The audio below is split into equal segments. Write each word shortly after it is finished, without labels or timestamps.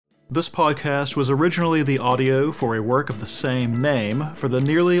This podcast was originally the audio for a work of the same name for the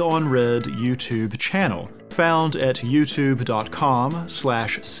Nearly On Read YouTube channel, found at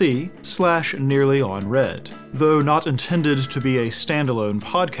youtube.com/c/nearlyonread. Though not intended to be a standalone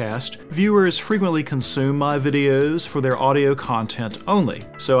podcast, viewers frequently consume my videos for their audio content only,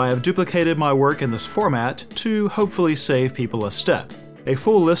 so I have duplicated my work in this format to hopefully save people a step. A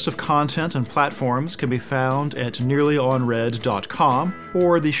full list of content and platforms can be found at nearlyonread.com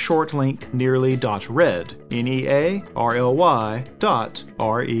or the short link nearly.read, nearly.red.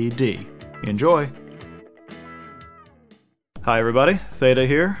 Enjoy! Hi everybody, Theta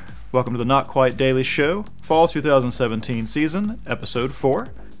here. Welcome to the Not Quite Daily Show, Fall 2017 season, Episode 4.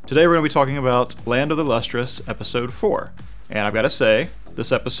 Today we're going to be talking about Land of the Lustrous, Episode 4. And I've got to say,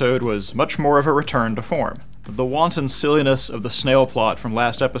 this episode was much more of a return to form. The wanton silliness of the snail plot from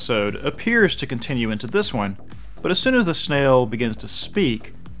last episode appears to continue into this one, but as soon as the snail begins to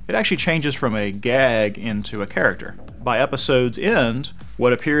speak, it actually changes from a gag into a character. By episode's end,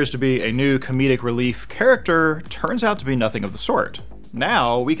 what appears to be a new comedic relief character turns out to be nothing of the sort.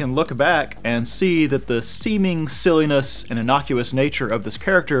 Now, we can look back and see that the seeming silliness and innocuous nature of this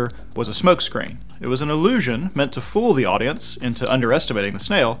character was a smokescreen. It was an illusion meant to fool the audience into underestimating the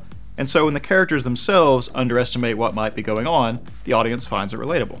snail, and so when the characters themselves underestimate what might be going on, the audience finds it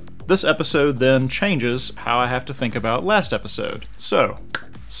relatable. This episode then changes how I have to think about last episode. So,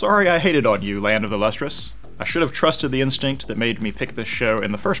 sorry I hated on you, Land of the Lustrous. I should have trusted the instinct that made me pick this show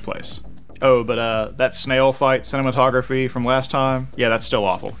in the first place. Oh, but that snail fight cinematography from last time, yeah, that's still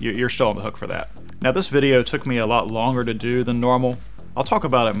awful. You're still on the hook for that. Now, this video took me a lot longer to do than normal. I'll talk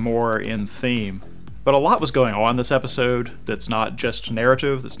about it more in theme. But a lot was going on this episode that's not just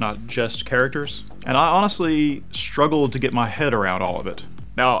narrative, that's not just characters, and I honestly struggled to get my head around all of it.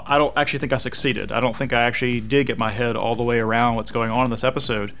 Now, I don't actually think I succeeded. I don't think I actually did get my head all the way around what's going on in this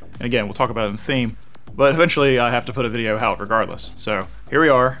episode, and again, we'll talk about it in theme, but eventually I have to put a video out regardless. So, here we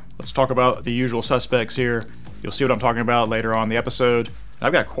are. Let's talk about the usual suspects here. You'll see what I'm talking about later on in the episode. And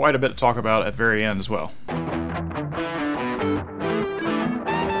I've got quite a bit to talk about at the very end as well.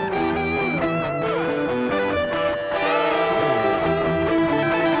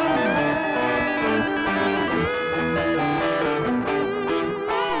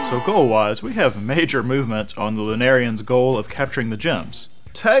 So goal-wise, we have major movement on the Lunarians' goal of capturing the gems.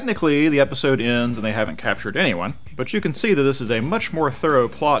 Technically, the episode ends and they haven't captured anyone, but you can see that this is a much more thorough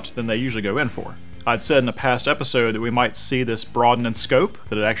plot than they usually go in for. I'd said in a past episode that we might see this broaden in scope,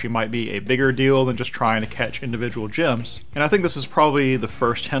 that it actually might be a bigger deal than just trying to catch individual gems, and I think this is probably the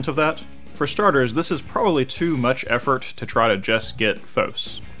first hint of that. For starters, this is probably too much effort to try to just get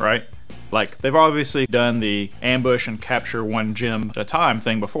Phos, right? Like, they've obviously done the ambush and capture one gem at a time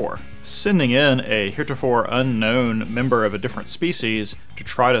thing before. Sending in a heretofore unknown member of a different species to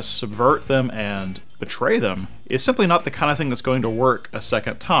try to subvert them and betray them is simply not the kind of thing that's going to work a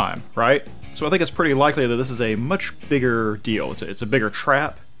second time, right? So I think it's pretty likely that this is a much bigger deal. It's a bigger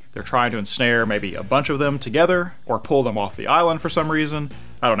trap. They're trying to ensnare maybe a bunch of them together or pull them off the island for some reason.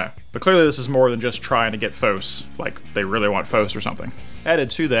 I don't know. But clearly this is more than just trying to get Phos, like they really want Phos or something. Added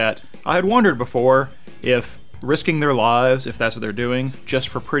to that, I had wondered before if risking their lives, if that's what they're doing, just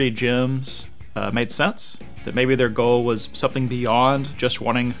for pretty gems, made sense. That maybe their goal was something beyond just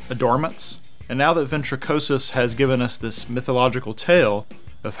wanting adornments. And now that Ventricosus has given us this mythological tale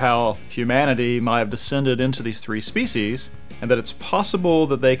of how humanity might have descended into these three species, and that it's possible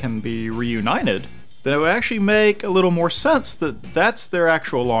that they can be reunited, then it would actually make a little more sense that that's their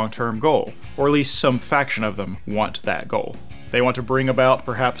actual long-term goal, or at least some faction of them want that goal. They want to bring about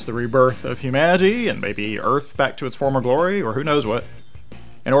perhaps the rebirth of humanity and maybe Earth back to its former glory, or who knows what.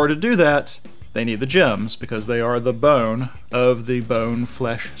 In order to do that, they need the gems because they are the bone of the bone,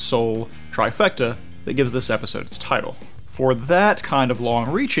 flesh, soul trifecta that gives this episode its title. For that kind of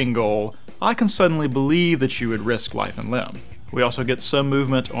long-reaching goal, I can suddenly believe that you would risk life and limb. We also get some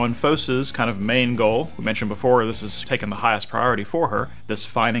movement on Phos's kind of main goal. We mentioned before this has taken the highest priority for her, this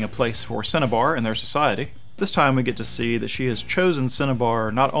finding a place for Cinnabar in their society. This time we get to see that she has chosen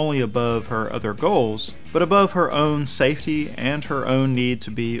Cinnabar not only above her other goals, but above her own safety and her own need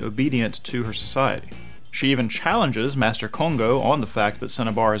to be obedient to her society. She even challenges Master Kongo on the fact that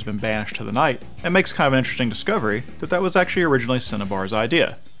Cinnabar has been banished to the night, and makes kind of an interesting discovery that that was actually originally Cinnabar's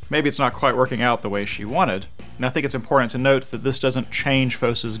idea. Maybe it's not quite working out the way she wanted, and I think it's important to note that this doesn't change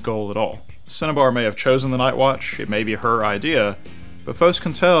Phos's goal at all. Cinnabar may have chosen the Night Watch, it may be her idea, but Phos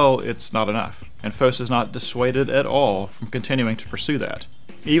can tell it's not enough, and Phos is not dissuaded at all from continuing to pursue that.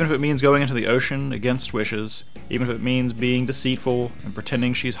 Even if it means going into the ocean against wishes, even if it means being deceitful and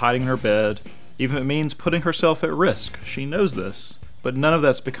pretending she's hiding in her bed, even if it means putting herself at risk, she knows this, but none of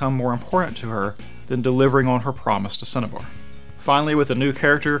that's become more important to her than delivering on her promise to Cinnabar. Finally, with a new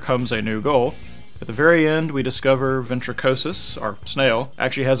character comes a new goal. At the very end, we discover Ventricosus, our snail,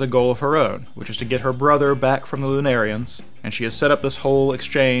 actually has a goal of her own, which is to get her brother back from the Lunarians, and she has set up this whole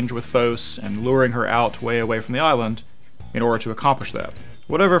exchange with Phos and luring her out way away from the island in order to accomplish that.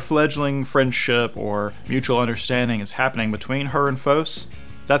 Whatever fledgling friendship or mutual understanding is happening between her and Phos,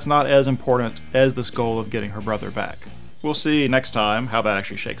 that's not as important as this goal of getting her brother back. We'll see next time how that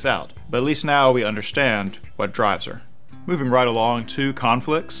actually shakes out, but at least now we understand what drives her. Moving right along to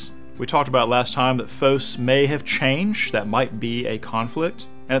conflicts. We talked about last time that Phos may have changed, that might be a conflict,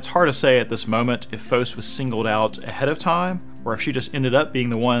 and it's hard to say at this moment if Phos was singled out ahead of time, or if she just ended up being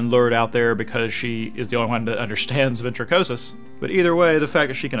the one lured out there because she is the only one that understands Ventricosus. But either way, the fact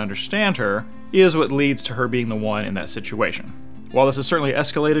that she can understand her is what leads to her being the one in that situation. While this has certainly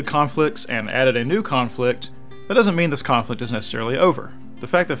escalated conflicts and added a new conflict, that doesn't mean this conflict is necessarily over. The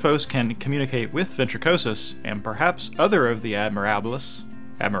fact that Phos can communicate with Ventricosus, and perhaps other of the Admirabilis,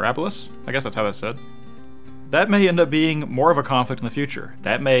 I guess that's how that's said, that may end up being more of a conflict in the future.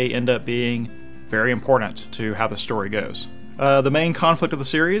 That may end up being very important to how the story goes. The main conflict of the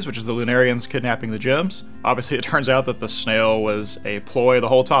series, which is the Lunarians kidnapping the gems, obviously it turns out that the snail was a ploy the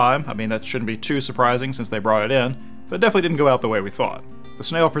whole time. I mean, that shouldn't be too surprising since they brought it in, but it definitely didn't go out the way we thought. The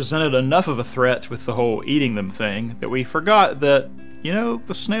snail presented enough of a threat with the whole eating them thing that we forgot that,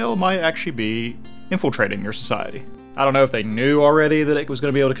 the snail might actually be infiltrating your society. I don't know if they knew already that it was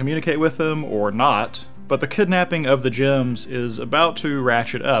going to be able to communicate with them or not, but the kidnapping of the gems is about to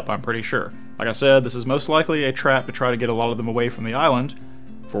ratchet up, I'm pretty sure. Like I said, this is most likely a trap to try to get a lot of them away from the island,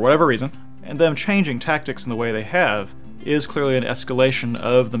 for whatever reason, and them changing tactics in the way they have is clearly an escalation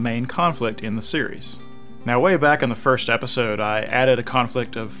of the main conflict in the series. Now, way back in the first episode, I added a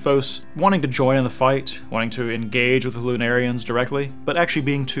conflict of Phos wanting to join in the fight, wanting to engage with the Lunarians directly, but actually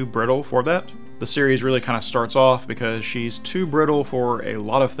being too brittle for that. The series really kind of starts off because she's too brittle for a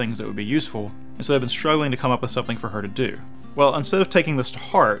lot of things that would be useful, and so they've been struggling to come up with something for her to do. Well, instead of taking this to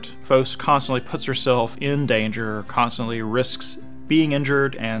heart, Phos constantly puts herself in danger, constantly risks being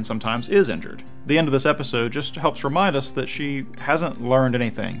injured, and sometimes is injured. The end of this episode just helps remind us that she hasn't learned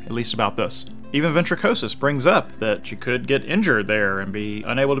anything, at least about this. Even Ventricosus brings up that she could get injured there and be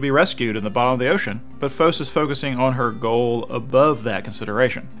unable to be rescued in the bottom of the ocean, but Phos is focusing on her goal above that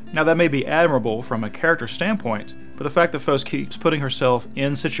consideration. Now, that may be admirable from a character standpoint, but the fact that Phos keeps putting herself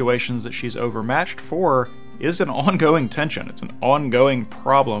in situations that she's overmatched for is an ongoing tension. It's an ongoing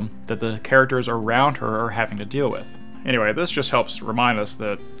problem that the characters around her are having to deal with. Anyway, this just helps remind us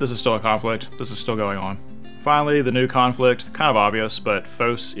that this is still a conflict, this is still going on. Finally, the new conflict, kind of obvious, but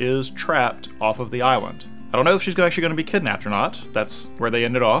Phos is trapped off of the island. I don't know if she's actually going to be kidnapped or not, that's where they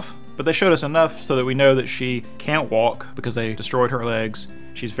ended off, but they showed us enough so that we know that she can't walk because they destroyed her legs.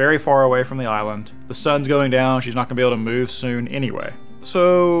 She's very far away from the island. The sun's going down, she's not going to be able to move soon anyway.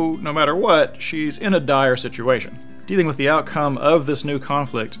 So, no matter what, she's in a dire situation. Dealing with the outcome of this new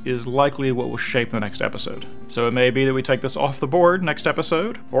conflict is likely what will shape the next episode. So it may be that we take this off the board next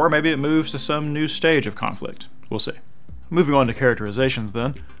episode, or maybe it moves to some new stage of conflict. We'll see. Moving on to characterizations then,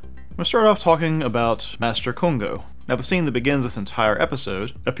 I'm going to start off talking about Master Kungo. Now, the scene that begins this entire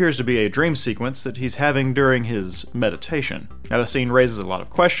episode appears to be a dream sequence that he's having during his meditation. Now, the scene raises a lot of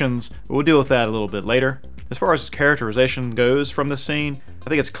questions, but we'll deal with that a little bit later. As far as his characterization goes from this scene, I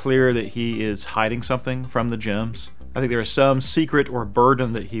think it's clear that he is hiding something from the gems. I think there is some secret or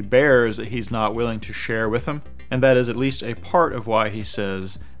burden that he bears that he's not willing to share with them, and that is at least a part of why he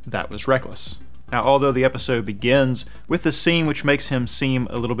says that was reckless. Now, although the episode begins with the scene which makes him seem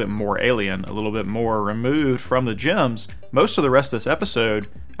a little bit more alien, a little bit more removed from the gems, most of the rest of this episode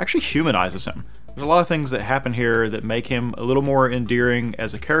actually humanizes him. There's a lot of things that happen here that make him a little more endearing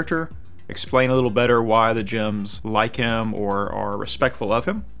as a character, explain a little better why the gems like him or are respectful of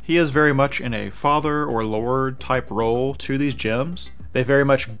him. He is very much in a father or lord type role to these gems. They very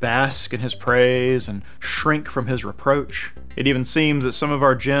much bask in his praise and shrink from his reproach. It even seems that some of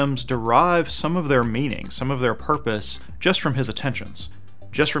our gems derive some of their meaning, some of their purpose, just from his attentions,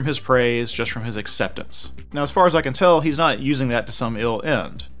 just from his praise, just from his acceptance. Now, as far as I can tell, he's not using that to some ill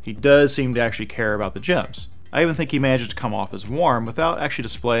end. He does seem to actually care about the gems. I even think he manages to come off as warm without actually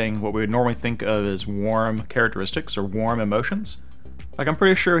displaying what we would normally think of as warm characteristics or warm emotions. Like, I'm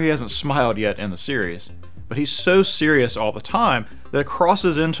pretty sure he hasn't smiled yet in the series, but he's so serious all the time that it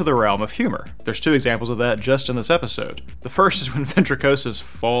crosses into the realm of humor. There's two examples of that just in this episode. The first is when Ventricosus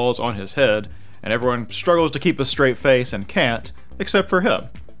falls on his head, and everyone struggles to keep a straight face and can't, except for him.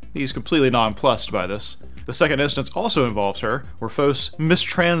 He's completely nonplussed by this. The second instance also involves her, where Phos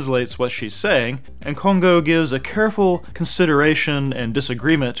mistranslates what she's saying, and Kongo gives a careful consideration and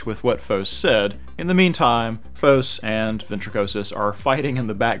disagreement with what Phos said. In the meantime, Phos and Ventricosus are fighting in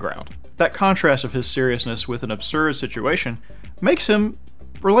the background. That contrast of his seriousness with an absurd situation makes him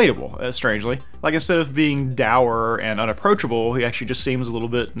relatable, strangely. Like, instead of being dour and unapproachable, he actually just seems a little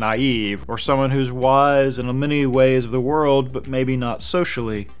bit naive, or someone who's wise in many ways of the world, but maybe not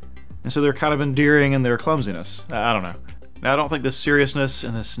socially. And so they're kind of endearing in their clumsiness. I don't know. Now, I don't think this seriousness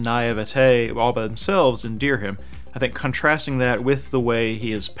and this naivete all by themselves endear him. I think contrasting that with the way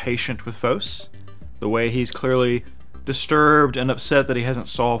he is patient with Phos, the way he's clearly disturbed and upset that he hasn't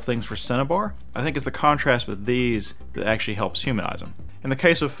solved things for Cinnabar, I think it's the contrast with these that actually helps humanize him. In the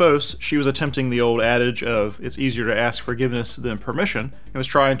case of Phos, she was attempting the old adage of it's easier to ask forgiveness than permission, and was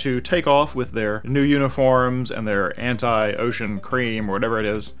trying to take off with their new uniforms and their anti-ocean cream or whatever it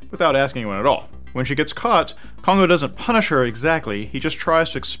is without asking anyone at all. When she gets caught, Kongo doesn't punish her exactly, he just tries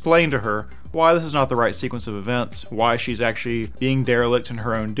to explain to her why this is not the right sequence of events, why she's actually being derelict in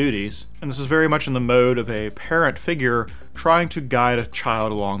her own duties, and this is very much in the mode of a parent figure trying to guide a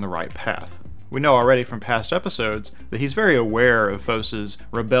child along the right path. We know already from past episodes that he's very aware of Phos's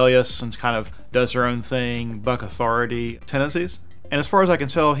rebellious and kind of does her own thing, buck authority tendencies. And as far as I can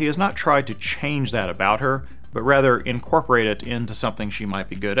tell, he has not tried to change that about her, but rather incorporate it into something she might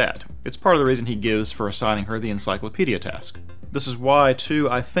be good at. It's part of the reason he gives for assigning her the encyclopedia task. This is why, too,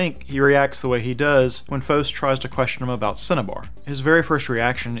 I think he reacts the way he does when Phos tries to question him about Cinnabar. His very first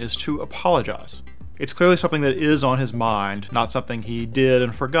reaction is to apologize. It's clearly something that is on his mind, not something he did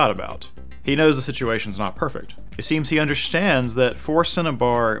and forgot about. He knows the situation's not perfect. It seems he understands that for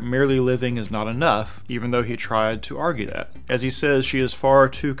Cinnabar, merely living is not enough, even though he tried to argue that. As he says, she is far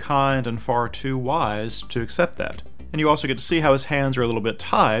too kind and far too wise to accept that. And you also get to see how his hands are a little bit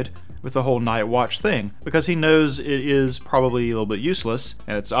tied with the whole night watch thing, because he knows it is probably a little bit useless,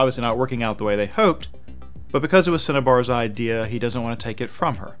 and it's obviously not working out the way they hoped, but because it was Cinnabar's idea, he doesn't want to take it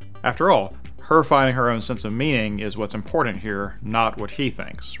from her. After all, her finding her own sense of meaning is what's important here, not what he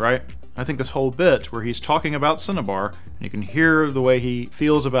thinks, right? I think this whole bit where he's talking about Cinnabar, and you can hear the way he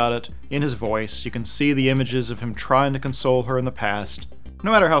feels about it in his voice, you can see the images of him trying to console her in the past.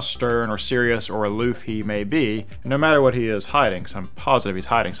 No matter how stern or serious or aloof he may be, and no matter what he is hiding, because I'm positive he's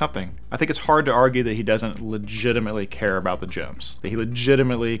hiding something, I think it's hard to argue that he doesn't legitimately care about the gems, that he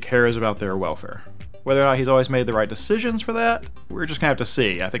legitimately cares about their welfare. Whether or not he's always made the right decisions for that, we're just gonna have to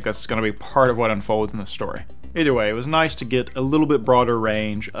see. I think that's gonna be part of what unfolds in the story. Either way, it was nice to get a little bit broader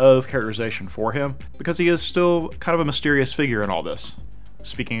range of characterization for him, because he is still kind of a mysterious figure in all this.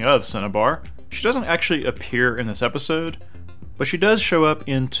 Speaking of Cinnabar, she doesn't actually appear in this episode, but she does show up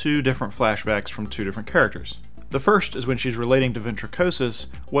in two different flashbacks from two different characters. The first is when she's relating to Ventricosus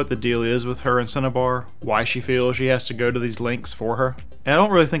what the deal is with her and Cinnabar, why she feels she has to go to these lengths for her. And I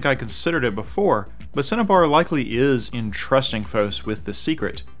don't really think I considered it before, but Cinnabar likely is entrusting Phos with the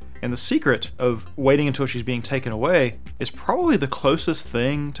secret. And the secret of waiting until she's being taken away is probably the closest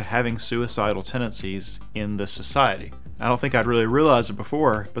thing to having suicidal tendencies in this society. I don't think I'd really realized it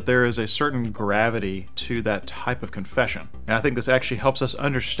before, but there is a certain gravity to that type of confession. And I think this actually helps us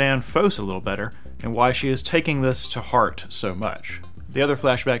understand Phos a little better and why she is taking this to heart so much. The other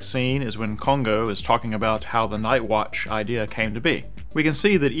flashback scene is when Kongo is talking about how the Night Watch idea came to be. We can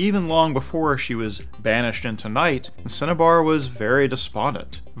see that even long before she was banished into night, Cinnabar was very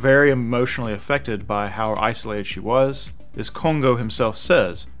despondent, very emotionally affected by how isolated she was. As Kongo himself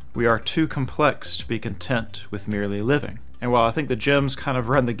says, we are too complex to be content with merely living. And while I think the gems kind of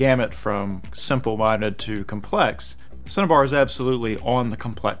run the gamut from simple-minded to complex, Cinnabar is absolutely on the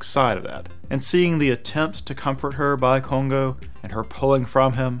complex side of that. And seeing the attempt to comfort her by Kongo, and her pulling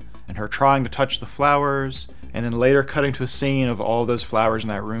from him, and her trying to touch the flowers, and then later cutting to a scene of all those flowers in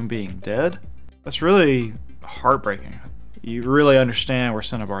that room being dead, that's really heartbreaking. You really understand where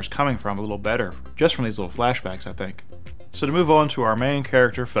Cinnabar's coming from a little better, just from these little flashbacks, I think. So to move on to our main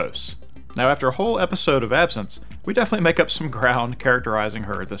character, Phos. Now, after a whole episode of absence, we definitely make up some ground characterizing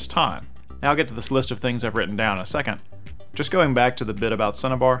her this time. Now I'll get to this list of things I've written down in a second. Just going back to the bit about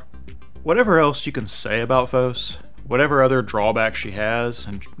Cinnabar, whatever else you can say about Phos, whatever other drawbacks she has,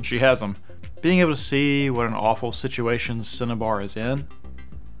 and she has them, being able to see what an awful situation Cinnabar is in,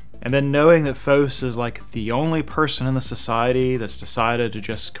 and then knowing that Phos is like the only person in the society that's decided to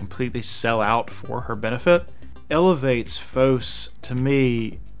just completely sell out for her benefit, elevates Phos to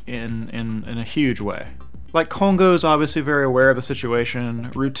me in a huge way. Like, Kongo's obviously very aware of the situation,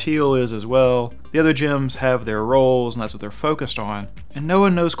 Rutiel is as well, the other gems have their roles and that's what they're focused on, and no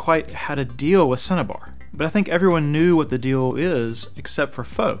one knows quite how to deal with Cinnabar. But I think everyone knew what the deal is except for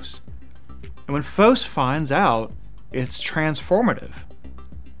Phos. And when Phos finds out, it's transformative.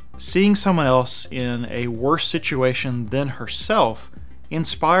 Seeing someone else in a worse situation than herself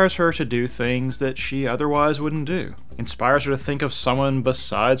inspires her to do things that she otherwise wouldn't do. Inspires her to think of someone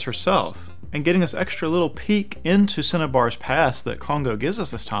besides herself. And getting this extra little peek into Cinnabar's past that Congo gives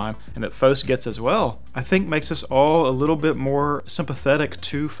us this time, and that Phos gets as well, I think makes us all a little bit more sympathetic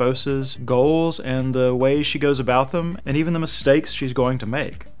to Phos's goals and the ways she goes about them, and even the mistakes she's going to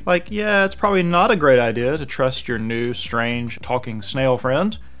make. Like, yeah, it's probably not a great idea to trust your new, strange, talking snail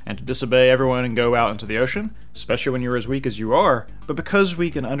friend, and to disobey everyone and go out into the ocean, especially when you're as weak as you are, but because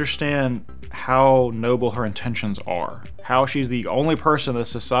we can understand how noble her intentions are, how she's the only person in this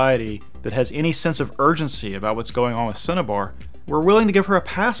society that has any sense of urgency about what's going on with Cinnabar, we're willing to give her a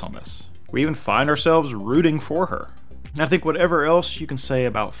pass on this. We even find ourselves rooting for her. And I think whatever else you can say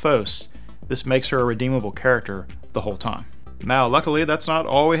about Phos, this makes her a redeemable character the whole time. Now, luckily, that's not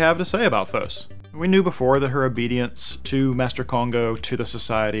all we have to say about Phos. We knew before that her obedience to Master Congo, to the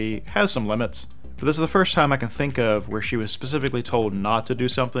society, has some limits, but this is the first time I can think of where she was specifically told not to do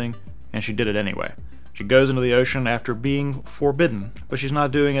something, and she did it anyway. She goes into the ocean after being forbidden, but she's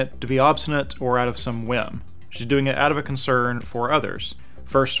not doing it to be obstinate or out of some whim. She's doing it out of a concern for others.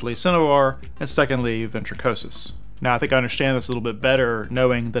 Firstly, Cinnabar, and secondly, Ventricosus. Now, I think I understand this a little bit better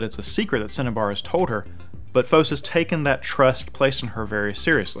knowing that it's a secret that Cinnabar has told her, but Phos has taken that trust placed in her very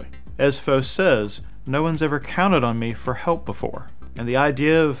seriously. As Phos says, no one's ever counted on me for help before. And the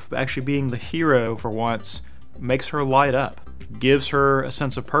idea of actually being the hero for once makes her light up, gives her a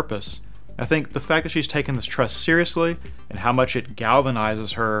sense of purpose. I think the fact that she's taken this trust seriously and how much it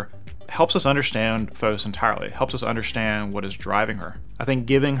galvanizes her helps us understand Phos entirely, helps us understand what is driving her. I think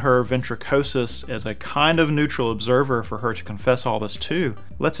giving her Ventricosus as a kind of neutral observer for her to confess all this to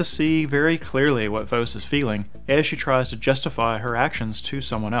lets us see very clearly what Phos is feeling as she tries to justify her actions to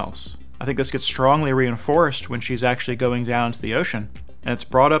someone else. I think this gets strongly reinforced when she's actually going down to the ocean, and it's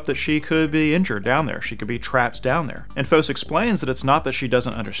brought up that she could be injured down there, she could be trapped down there. And Phos explains that it's not that she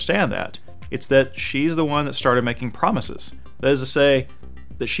doesn't understand that, it's that she's the one that started making promises. That is to say,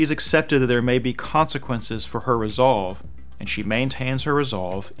 that she's accepted that there may be consequences for her resolve, and she maintains her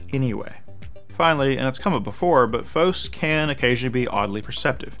resolve anyway. Finally, and it's come up before, but Phos can occasionally be oddly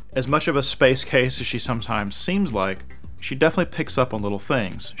perceptive. As much of a space case as she sometimes seems like, she definitely picks up on little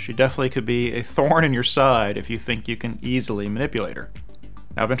things. She definitely could be a thorn in your side if you think you can easily manipulate her.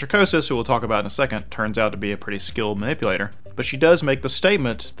 Now, Ventricosus, who we'll talk about in a second, turns out to be a pretty skilled manipulator, but she does make the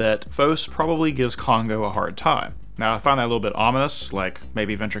statement that Phos probably gives Congo a hard time. Now, I find that a little bit ominous, like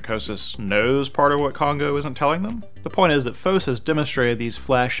maybe Ventricosus knows part of what Congo isn't telling them. The point is that Phos has demonstrated these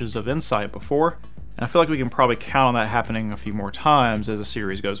flashes of insight before, and I feel like we can probably count on that happening a few more times as the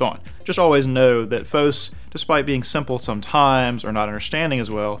series goes on. Just always know that Phos, despite being simple sometimes, or not understanding as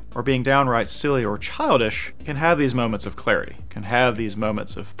well, or being downright silly or childish, can have these moments of clarity, can have these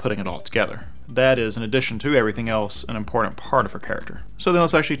moments of putting it all together. That is, in addition to everything else, an important part of her character. So then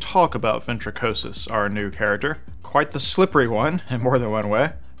let's actually talk about Ventricosus, our new character. Quite the slippery one, in more than one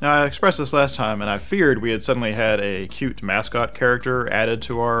way. Now, I expressed this last time, and I feared we had suddenly had a cute mascot character added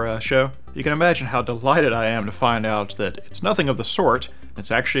to our show. You can imagine how delighted I am to find out that it's nothing of the sort.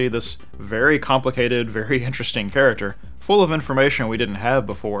 It's actually this very complicated, very interesting character, full of information we didn't have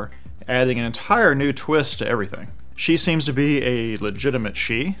before, adding an entire new twist to everything. She seems to be a legitimate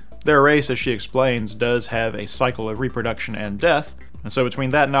she. Their race, as she explains, does have a cycle of reproduction and death, and so between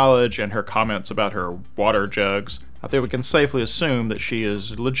that knowledge and her comments about her water jugs, I think we can safely assume that she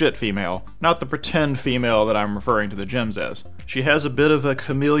is legit female, not the pretend female that I'm referring to the gems as. She has a bit of a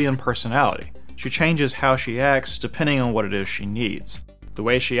chameleon personality. She changes how she acts depending on what it is she needs. The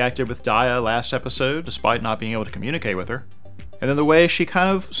way she acted with Daya last episode, despite not being able to communicate with her, and then the way she kind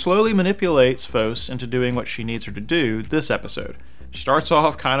of slowly manipulates Phos into doing what she needs her to do this episode. She starts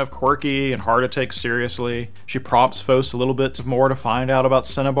off kind of quirky and hard to take seriously. She prompts Phos a little bit more to find out about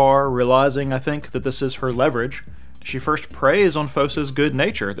Cinnabar, realizing, I think, that this is her leverage. She first preys on Phos's good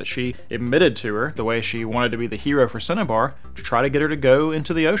nature, that she admitted to her the way she wanted to be the hero for Cinnabar to try to get her to go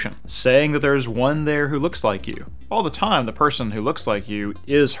into the ocean, saying that there's one there who looks like you. All the time, the person who looks like you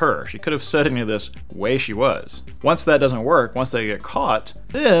is her. She could have said any of this way she was. Once that doesn't work, once they get caught,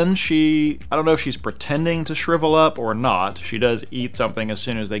 then I don't know if she's pretending to shrivel up or not. She does eat something as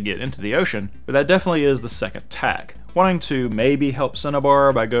soon as they get into the ocean, but that definitely is the second tack. Wanting to maybe help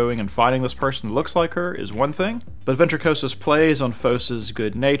Cinnabar by going and finding this person that looks like her is one thing, but Ventricosus plays on Phos's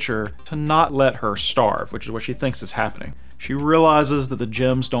good nature to not let her starve, which is what she thinks is happening. She realizes that the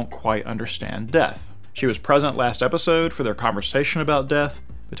gems don't quite understand death. She was present last episode for their conversation about death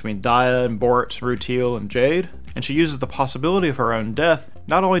between Daya and Bort, Rutil, and Jade. and she uses the possibility of her own death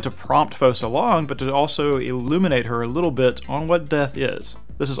not only to prompt Phos along, but to also illuminate her a little bit on what death is.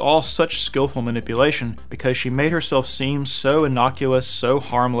 This is all such skillful manipulation because she made herself seem so innocuous, so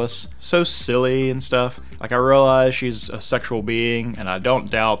harmless, so silly and stuff. Like, I realize she's a sexual being, and I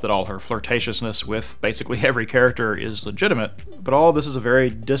don't doubt that all her flirtatiousness with basically every character is legitimate, but all of this is a very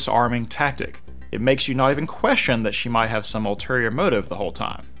disarming tactic. It makes you not even question that she might have some ulterior motive the whole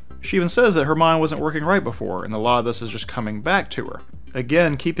time. She even says that her mind wasn't working right before, and a lot of this is just coming back to her.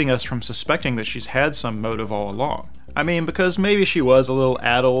 Again, keeping us from suspecting that she's had some motive all along. I mean, because maybe she was a little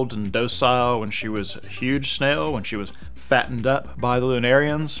addled and docile when she was a huge snail, when she was fattened up by the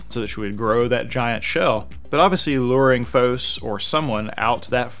Lunarians so that she would grow that giant shell. But obviously luring Phos or someone out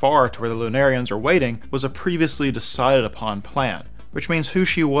that far to where the Lunarians are waiting was a previously decided upon plan, which means who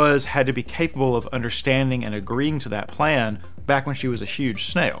she was had to be capable of understanding and agreeing to that plan back when she was a huge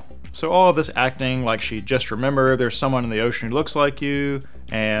snail. So all of this acting like she just remembered there's someone in the ocean who looks like you,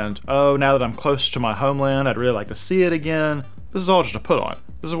 and oh, now that I'm close to my homeland, I'd really like to see it again. This is all just a put on.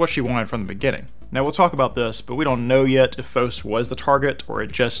 This is what she wanted from the beginning. Now we'll talk about this, but we don't know yet if Phos was the target, or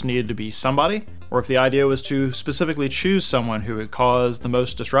it just needed to be somebody, or if the idea was to specifically choose someone who would cause the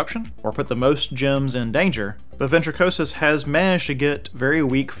most disruption, or put the most gems in danger. But Ventricosus has managed to get very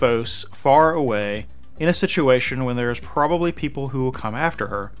weak Phos far away in a situation when there's probably people who will come after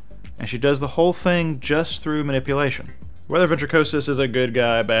her, and she does the whole thing just through manipulation. Whether Ventricosus is a good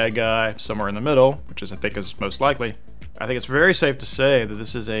guy, bad guy, somewhere in the middle, which I think is most likely, I think it's very safe to say that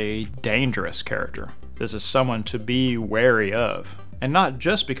this is a dangerous character. This is someone to be wary of. And not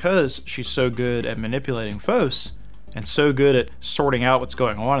just because she's so good at manipulating Phos, and so good at sorting out what's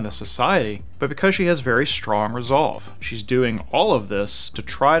going on in the society, but because she has very strong resolve. She's doing all of this to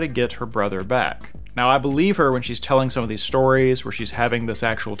try to get her brother back. Now, I believe her when she's telling some of these stories where she's having this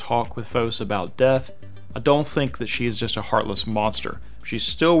actual talk with Phos about death. I don't think that she is just a heartless monster. She's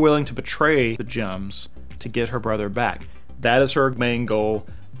still willing to betray the gems to get her brother back. That is her main goal.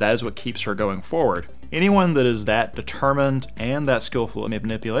 That is what keeps her going forward. Anyone that is that determined and that skillful in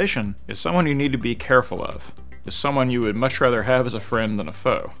manipulation is someone you need to be careful of. Is someone you would much rather have as a friend than a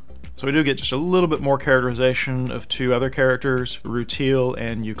foe. So we do get just a little bit more characterization of two other characters, Rutiel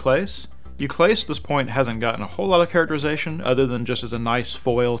and Euclase. Euclase at this point hasn't gotten a whole lot of characterization other than just as a nice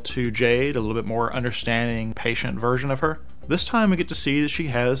foil to Jade, a little bit more understanding, patient version of her. This time we get to see that she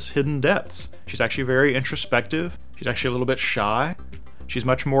has hidden depths. She's actually very introspective. She's actually a little bit shy. She's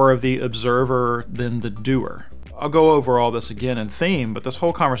much more of the observer than the doer. I'll go over all this again in theme, but this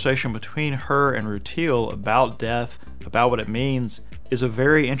whole conversation between her and Rutiel about death, about what it means, is a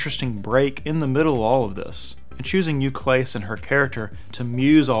very interesting break in the middle of all of this. And choosing Euclase and her character to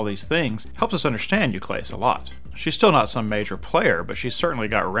muse all these things helps us understand Euclase a lot. She's still not some major player, but she's certainly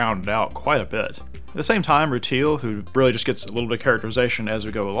got rounded out quite a bit. At the same time, Rutiel, who really just gets a little bit of characterization as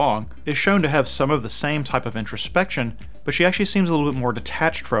we go along, is shown to have some of the same type of introspection, but she actually seems a little bit more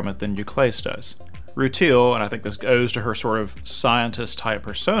detached from it than Euclase does. Rutiel, and I think this goes to her sort of scientist-type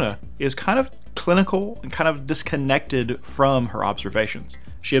persona, is kind of clinical and kind of disconnected from her observations.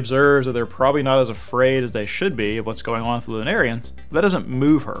 She observes that they're probably not as afraid as they should be of what's going on with the Lunarians. That doesn't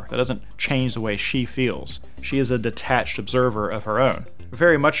move her. That doesn't change the way she feels. She is a detached observer of her own.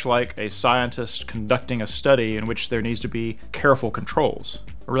 Very much like a scientist conducting a study in which there needs to be careful controls.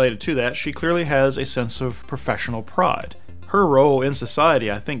 Related to that, she clearly has a sense of professional pride. Her role in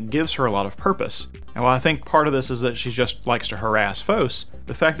society, I think, gives her a lot of purpose. And while I think part of this is that she just likes to harass Phos,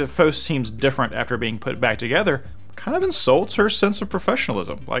 the fact that Phos seems different after being put back together kind of insults her sense of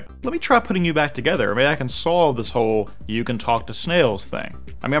professionalism. Like, let me try putting you back together. Maybe I can solve this whole you can talk to snails thing.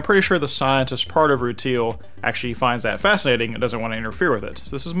 I mean, I'm pretty sure the scientist part of Rutiel actually finds that fascinating and doesn't want to interfere with it.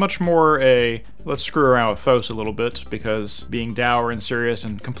 So this is much more a let's screw around with Phos a little bit, because being dour and serious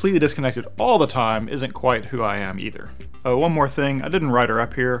and completely disconnected all the time isn't quite who I am either. Oh, one more thing. I didn't write her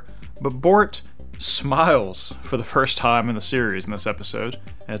up here, but Bort smiles for the first time in the series in this episode,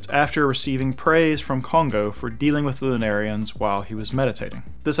 and it's after receiving praise from Congo for dealing with the Lunarians while he was meditating.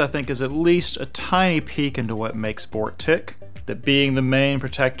 This, I think, is at least a tiny peek into what makes Bort tick, that being the main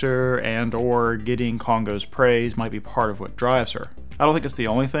protector and or getting Congo's praise might be part of what drives her. I don't think it's the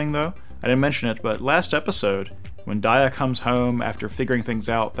only thing, though. I didn't mention it, but last episode, when Daya comes home after figuring things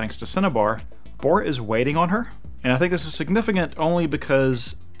out thanks to Cinnabar, Bort is waiting on her, and I think this is significant only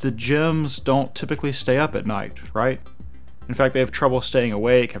because the gems don't typically stay up at night, right? In fact, they have trouble staying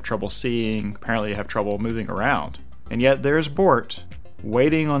awake, have trouble seeing, apparently have trouble moving around. And yet there's Bort,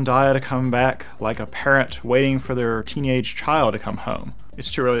 waiting on Daya to come back like a parent waiting for their teenage child to come home.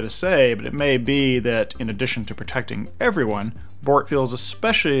 It's too early to say, but it may be that in addition to protecting everyone, Bort feels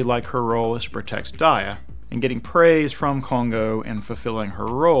especially like her role is to protect Daya. and getting praise from Kongo and fulfilling her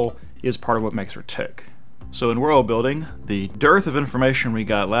role is part of what makes her tick. So in world building, the dearth of information we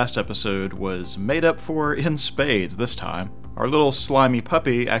got last episode was made up for in spades this time. Our little slimy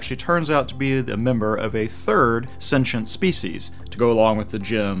puppy actually turns out to be a member of a third sentient species to go along with the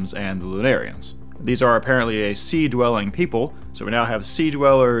gems and the Lunarians. These are apparently a sea-dwelling people, so we now have sea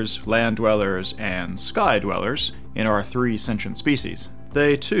dwellers, land dwellers, and sky dwellers in our 3 sentient species.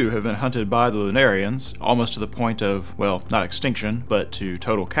 They too have been hunted by the Lunarians, almost to the point of, well, not extinction, but to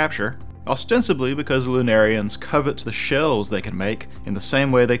total capture. Ostensibly because the Lunarians covet the shells they can make in the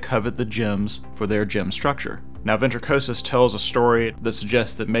same way they covet the gems for their gem structure. Now, Ventricosus tells a story that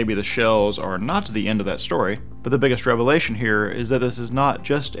suggests that maybe the shells are not the end of that story, but the biggest revelation here is that this is not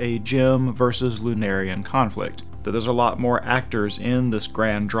just a gem versus Lunarian conflict, that there's a lot more actors in this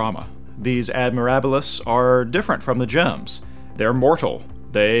grand drama. These Admirabilis are different from the gems. They're mortal.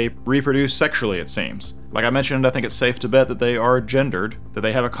 They reproduce sexually, it seems. Like I mentioned, I think it's safe to bet that they are gendered, that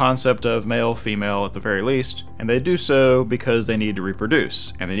they have a concept of male-female at the very least, and they do so because they need to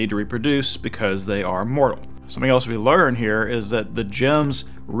reproduce, and they need to reproduce because they are mortal. Something else we learn here is that the gems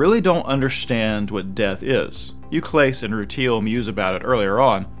really don't understand what death is. Euclase and Rutiel muse about it earlier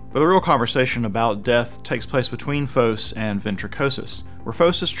on, but the real conversation about death takes place between Phos and Ventricosus, where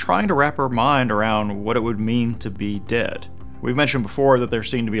Phos is trying to wrap her mind around what it would mean to be dead. We've mentioned before that there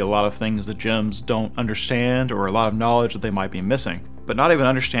seem to be a lot of things the gems don't understand, or a lot of knowledge that they might be missing. But not even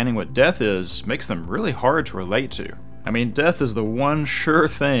understanding what death is makes them really hard to relate to. I mean, death is the one sure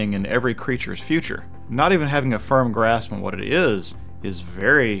thing in every creature's future. Not even having a firm grasp on what it is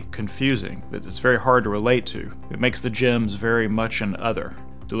very confusing. It's very hard to relate to. It makes the gems very much an other.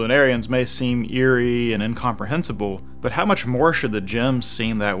 The Lunarians may seem eerie and incomprehensible, but how much more should the gems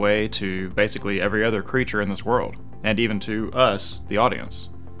seem that way to basically every other creature in this world? And even to us, the audience.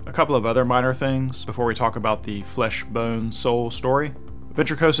 A couple of other minor things before we talk about the flesh, bone, soul story.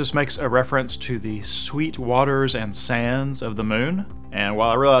 Ventricosus makes a reference to the sweet waters and sands of the moon, and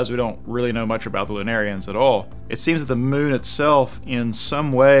while I realize we don't really know much about the Lunarians at all, it seems that the moon itself in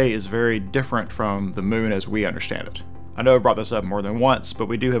some way is very different from the moon as we understand it. I know I've brought this up more than once, but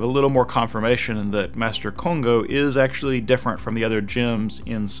we do have a little more confirmation that Master Kongo is actually different from the other gems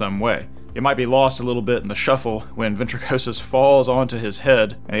in some way. It might be lost a little bit in the shuffle when Ventricosus falls onto his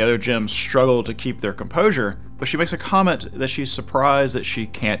head and the other gems struggle to keep their composure, but she makes a comment that she's surprised that she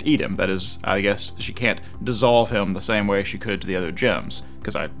can't eat him. That is, I guess she can't dissolve him the same way she could to the other gems,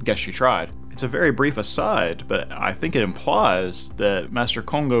 because I guess she tried. It's a very brief aside, but I think it implies that Master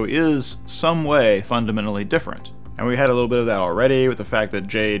Kongo is some way fundamentally different. And we had a little bit of that already with the fact that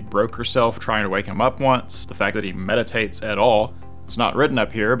Jade broke herself trying to wake him up once, the fact that he meditates at all. It's not written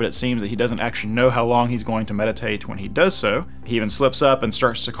up here, but it seems that he doesn't actually know how long he's going to meditate when he does so. He even slips up and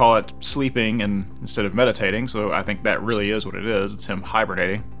starts to call it sleeping instead of meditating, so I think that really is what it is. It's him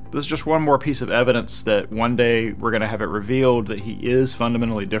hibernating. This is just one more piece of evidence that one day we're going to have it revealed that he is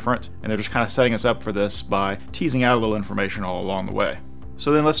fundamentally different, and they're just kind of setting us up for this by teasing out a little information all along the way.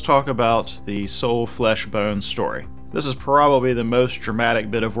 So then let's talk about the soul, flesh, bone story. This is probably the most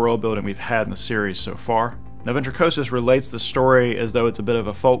dramatic bit of world building we've had in the series so far. Now, Ventricosus relates the story as though it's a bit of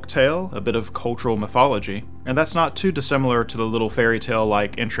a folk tale, a bit of cultural mythology, and that's not too dissimilar to the little fairy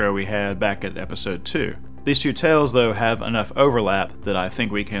tale-like intro we had back at episode 2. These two tales, though, have enough overlap that I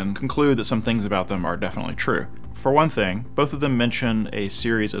think we can conclude that some things about them are definitely true. For one thing, both of them mention a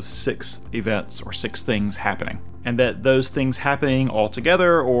series of 6 events or 6 things happening, and that those things happening all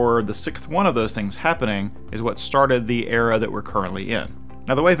together, or the 6th one of those things happening, is what started the era that we're currently in.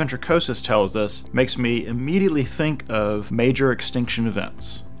 Now, the way Ventricosus tells this makes me immediately think of major extinction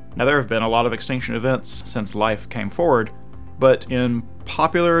events. Now, there have been a lot of extinction events since life came forward, but in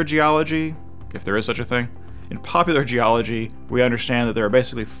popular geology, if there is such a thing, in popular geology, we understand that there are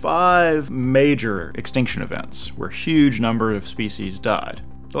basically 5 major extinction events where huge number of species died.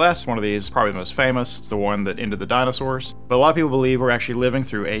 The last one of these is probably the most famous. It's the one that ended the dinosaurs. But a lot of people believe we're actually living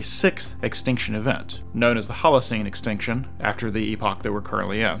through a 6th extinction event, known as the Holocene extinction, after the epoch that we're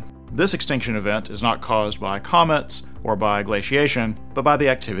currently in. This extinction event is not caused by comets or by glaciation, but by the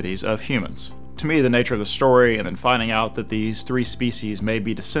activities of humans. To me, the nature of the story, and then finding out that these 3 species may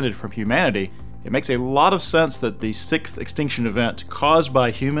be descended from humanity, it makes a lot of sense that the 6th extinction event caused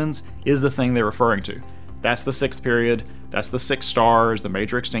by humans is the thing they're referring to. That's the 6th period. That's the 6 stars, the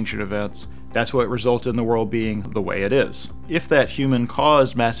major extinction events. That's what resulted in the world being the way it is. If that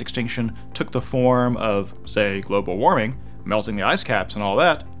human-caused mass extinction took the form of, say, global warming, melting the ice caps and all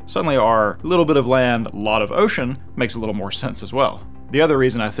that, suddenly our little bit of land, lot of ocean, makes a little more sense as well. The other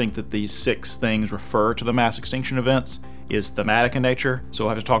reason I think that these 6 things refer to the mass extinction events is thematic in nature, so we'll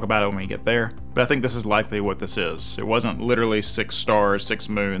have to talk about it when we get there. But I think this is likely what this is. It wasn't literally 6 stars, 6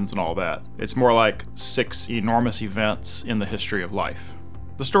 moons, and all that. It's more like 6 enormous events in the history of life.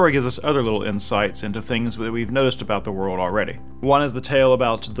 The story gives us other little insights into things that we've noticed about the world already. One is the tale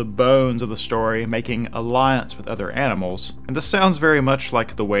about the bones of the story making alliance with other animals, and this sounds very much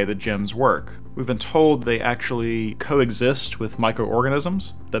like the way the gems work. We've been told they actually coexist with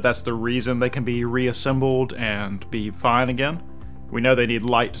microorganisms, that's the reason they can be reassembled and be fine again. We know they need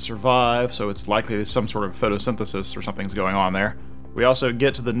light to survive, so it's likely there's some sort of photosynthesis or something's going on there. We also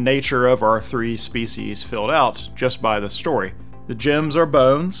get to the nature of our 3 species filled out just by the story. The gems are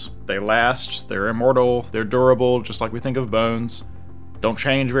bones. They last, they're immortal, they're durable, just like we think of bones. Don't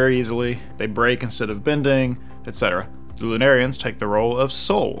change very easily, they break instead of bending, etc. The Lunarians take the role of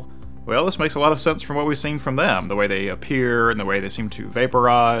soul. Well, this makes a lot of sense from what we've seen from them, the way they appear and the way they seem to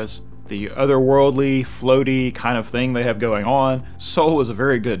vaporize, the otherworldly, floaty kind of thing they have going on. Soul is a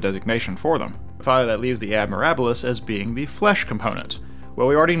very good designation for them. Finally, that leaves the Admirabilis as being the flesh component. Well,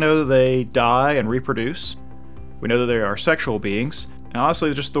 we already know that they die and reproduce. We know that they are sexual beings, and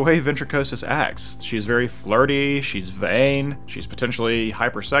honestly, just the way Ventricosus acts. She's very flirty, she's vain, she's potentially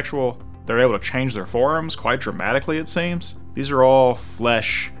hypersexual. They're able to change their forms quite dramatically, it seems. These are all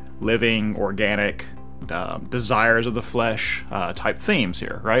flesh, living, organic, desires of the flesh type themes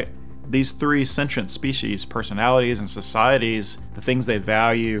here, right? These 3 sentient species, personalities, and societies, the things they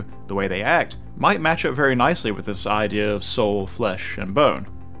value, the way they act, might match up very nicely with this idea of soul, flesh, and bone.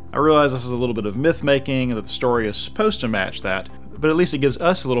 I realize this is a little bit of myth-making and that the story is supposed to match that, but at least it gives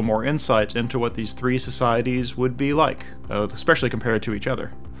us a little more insight into what these 3 societies would be like, especially compared to each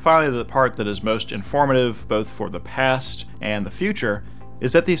other. Finally, the part that is most informative, both for the past and the future,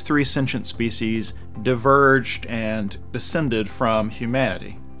 is that these 3 sentient species diverged and descended from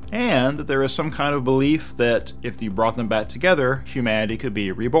humanity, and that there is some kind of belief that if you brought them back together, humanity could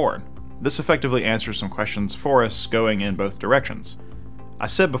be reborn. This effectively answers some questions for us going in both directions. I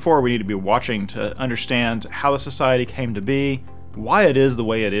said before we need to be watching to understand how the society came to be, why it is the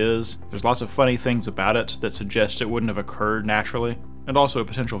way it is. There's lots of funny things about it that suggest it wouldn't have occurred naturally, and also a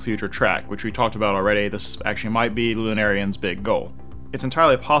potential future track, which we talked about already. This actually might be Lunarian's big goal. It's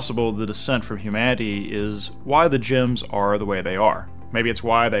entirely possible the descent from humanity is why the gems are the way they are. Maybe it's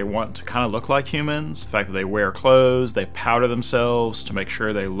why they want to kind of look like humans, the fact that they wear clothes, they powder themselves to make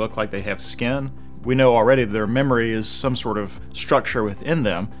sure they look like they have skin. We know already that their memory is some sort of structure within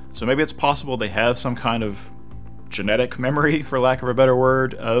them, so maybe it's possible they have some kind of genetic memory, for lack of a better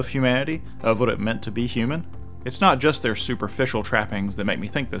word, of humanity, of what it meant to be human. It's not just their superficial trappings that make me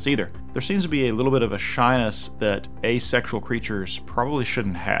think this either. There seems to be a little bit of a shyness that asexual creatures probably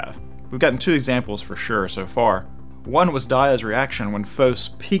shouldn't have. We've gotten 2 examples for sure so far. One was Daya's reaction when Phos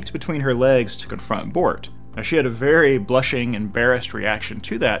peeked between her legs to confront Bort. Now, she had a very blushing, embarrassed reaction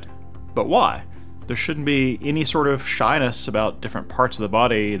to that, but why? There shouldn't be any sort of shyness about different parts of the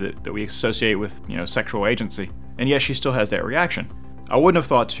body that we associate with, sexual agency. And yet she still has that reaction. I wouldn't have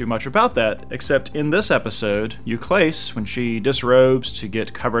thought too much about that, except in this episode, Euclase, when she disrobes to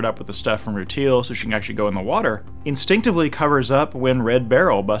get covered up with the stuff from Rutiel so she can actually go in the water, instinctively covers up when Red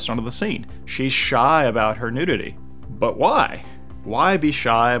Beryl busts onto the scene. She's shy about her nudity. But why? Why be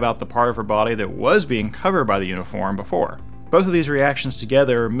shy about the part of her body that was being covered by the uniform before? Both of these reactions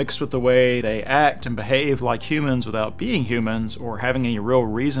together, mixed with the way they act and behave like humans without being humans or having any real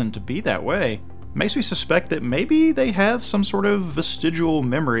reason to be that way, makes me suspect that maybe they have some sort of vestigial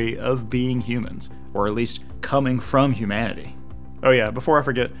memory of being humans, or at least coming from humanity. Oh yeah, before I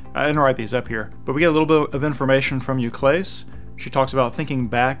forget, I didn't write these up here, but we get a little bit of information from Euclase. She talks about thinking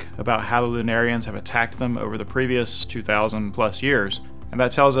back about how the Lunarians have attacked them over the previous 2,000 plus years, and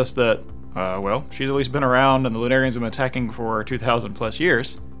that tells us that she's at least been around and the Lunarians have been attacking for 2,000 plus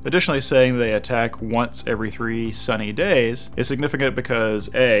years. Additionally, saying they attack once every 3 sunny days is significant because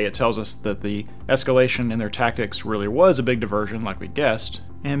A, it tells us that the escalation in their tactics really was a big diversion, like we guessed,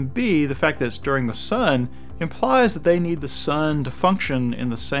 and B, the fact that it's during the sun implies that they need the sun to function in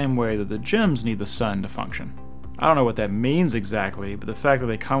the same way that the gems need the sun to function. I don't know what that means exactly, but the fact that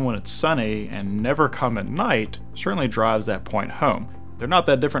they come when it's sunny and never come at night certainly drives that point home. They're not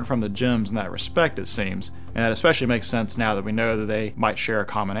that different from the gems in that respect, it seems, and that especially makes sense now that we know that they might share a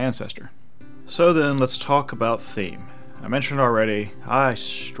common ancestor. So then, let's talk about theme. I mentioned already, I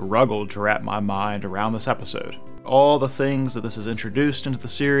struggled to wrap my mind around this episode. All the things that this has introduced into the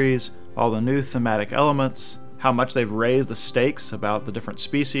series, all the new thematic elements, how much they've raised the stakes about the different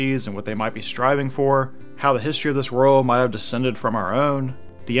species and what they might be striving for, how the history of this world might have descended from our own.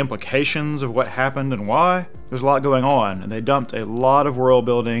 the implications of what happened and why. There's a lot going on, and they dumped a lot of world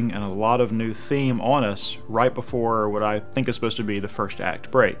building and a lot of new theme on us right before what I think is supposed to be the first act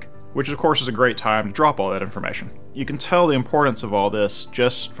break, which of course is a great time to drop all that information. You can tell the importance of all this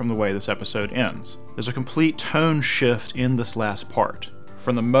just from the way this episode ends. There's a complete tone shift in this last part.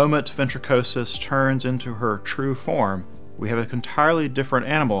 From the moment Ventricosus turns into her true form, we have an entirely different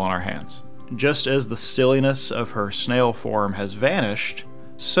animal on our hands. Just as the silliness of her snail form has vanished,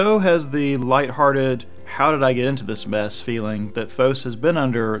 so has the lighthearted, how did I get into this mess feeling that Phos has been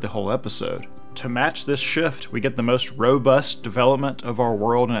under the whole episode. To match this shift, we get the most robust development of our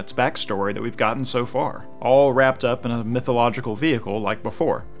world and its backstory that we've gotten so far, all wrapped up in a mythological vehicle like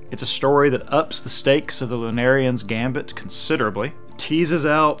before. It's a story that ups the stakes of the Lunarians' gambit considerably, teases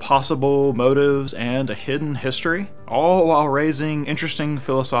out possible motives and a hidden history, all while raising interesting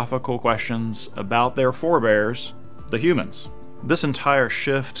philosophical questions about their forebears, the humans. This entire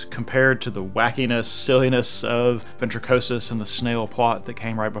shift, compared to the wackiness, silliness of Ventricosus and the snail plot that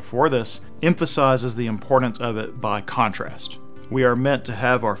came right before this, emphasizes the importance of it by contrast. We are meant to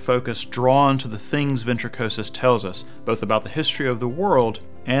have our focus drawn to the things Ventricosus tells us, both about the history of the world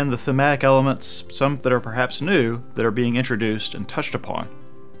and the thematic elements, some that are perhaps new, that are being introduced and touched upon.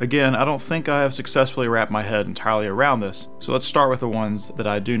 Again, I don't think I have successfully wrapped my head entirely around this, so let's start with the ones that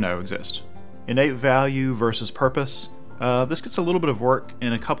I do know exist. Innate value versus purpose. This gets a little bit of work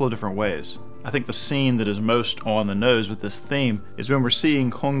in a couple of different ways. I think the scene that is most on the nose with this theme is when we're seeing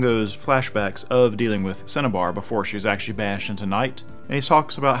Kongo's flashbacks of dealing with Cinnabar before she was actually banished into night, and he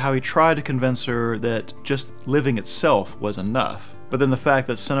talks about how he tried to convince her that just living itself was enough. But then the fact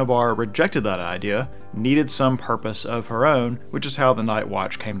that Cinnabar rejected that idea, needed some purpose of her own, which is how the Night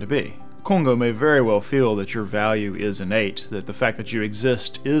Watch came to be. Kongo may very well feel that your value is innate, that the fact that you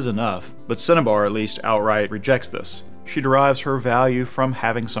exist is enough, but Cinnabar at least outright rejects this. She derives her value from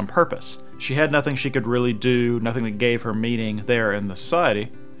having some purpose. She had nothing she could really do, nothing that gave her meaning there in the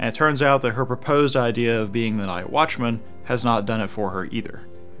society, and it turns out that her proposed idea of being the Night Watchman has not done it for her either.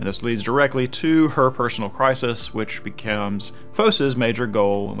 And this leads directly to her personal crisis, which becomes Phos's major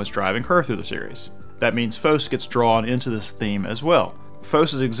goal and what's driving her through the series. That means Phos gets drawn into this theme as well.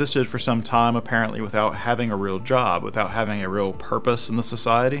 Phos has existed for some time apparently without having a real job, without having a real purpose in the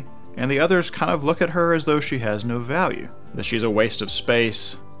society, and the others kind of look at her as though she has no value, that she's a waste of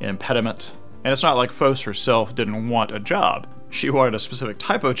space, an impediment. And it's not like Phos herself didn't want a job. She wanted a specific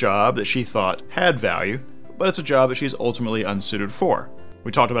type of job that she thought had value, but it's a job that she's ultimately unsuited for.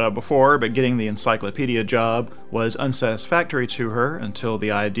 We talked about it before, but getting the encyclopedia job was unsatisfactory to her until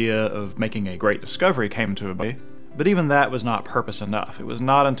the idea of making a great discovery came to be. But even that was not purpose enough. It was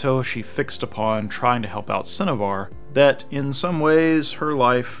not until she fixed upon trying to help out Cinnabar that, in some ways, her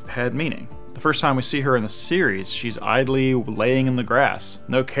life had meaning. The first time we see her in the series, she's idly laying in the grass.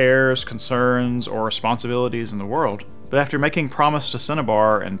 No cares, concerns, or responsibilities in the world. But after making promise to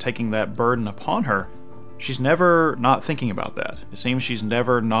Cinnabar and taking that burden upon her, she's never not thinking about that. It seems she's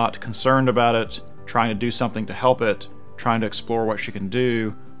never not concerned about it, trying to do something to help it, trying to explore what she can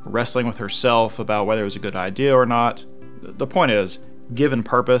do, wrestling with herself about whether it was a good idea or not. The point is, given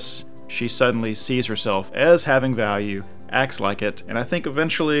purpose, she suddenly sees herself as having value, acts like it, and I think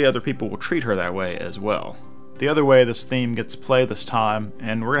eventually other people will treat her that way as well. The other way this theme gets played this time,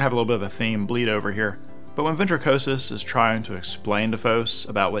 and we're going to have a little bit of a theme bleed over here, but when Ventricosus is trying to explain to Phos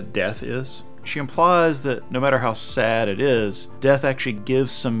about what death is, she implies that no matter how sad it is, death actually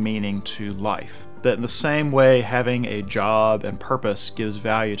gives some meaning to life. That in the same way having a job and purpose gives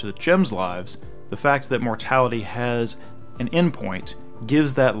value to the gems' lives, the fact that mortality has an endpoint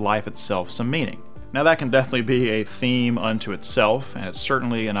gives that life itself some meaning. Now that can definitely be a theme unto itself, and it's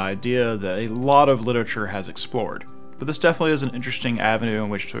certainly an idea that a lot of literature has explored. But this definitely is an interesting avenue in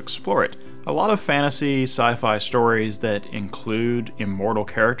which to explore it. A lot of fantasy, sci-fi stories that include immortal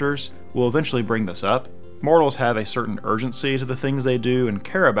characters will eventually bring this up. Mortals have a certain urgency to the things they do and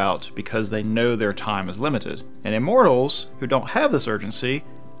care about because they know their time is limited. And immortals, who don't have this urgency,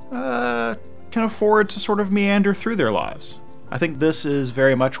 can afford to sort of meander through their lives. I think this is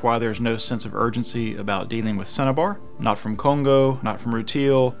very much why there's no sense of urgency about dealing with Cinnabar. Not from Kongo, not from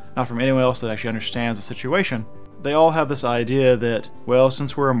Rutil, not from anyone else that actually understands the situation. They all have this idea that, well,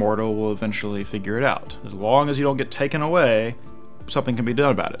 since we're immortal, we'll eventually figure it out. As long as you don't get taken away, something can be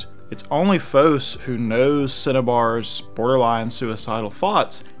done about it. It's only Phos, who knows Cinnabar's borderline suicidal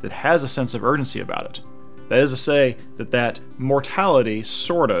thoughts, that has a sense of urgency about it. That is to say, that mortality,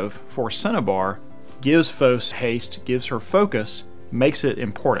 sort of, for Cinnabar, gives Phos haste, gives her focus, makes it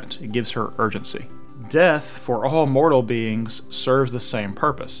important. It gives her urgency. Death, for all mortal beings, serves the same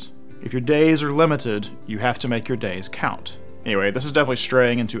purpose. If your days are limited, you have to make your days count. Anyway, this is definitely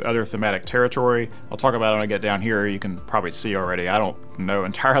straying into other thematic territory. I'll talk about it when I get down here. You can probably see already. I don't know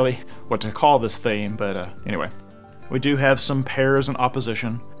entirely what to call this theme, but anyway. We do have some pairs in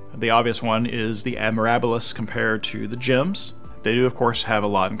opposition. The obvious one is the Admirabilis compared to the Gems. They do, of course, have a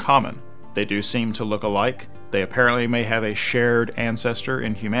lot in common. They do seem to look alike. They apparently may have a shared ancestor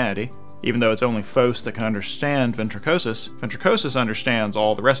in humanity. Even though it's only Phos that can understand Ventricosus, Ventricosus understands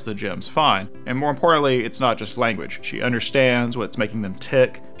all the rest of the gems fine. And more importantly, it's not just language. She understands what's making them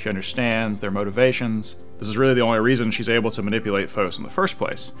tick, she understands their motivations. This is really the only reason she's able to manipulate Phos in the first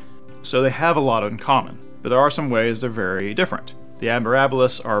place. So they have a lot in common, but there are some ways they're very different. The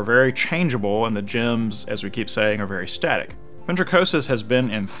Admirabilis are very changeable, and the gems, as we keep saying, are very static. Ventricosus has been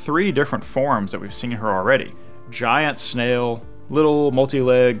in 3 different forms that we've seen her already. Giant snail, little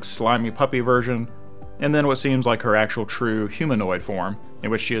multi-legged slimy puppy version, and then what seems like her actual true humanoid form, in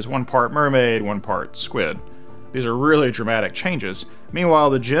which she is 1 part mermaid, 1 part squid. These are really dramatic changes. Meanwhile,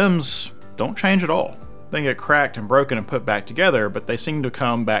 the gems don't change at all. They get cracked and broken and put back together, but they seem to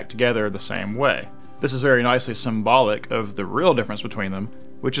come back together the same way. This is very nicely symbolic of the real difference between them,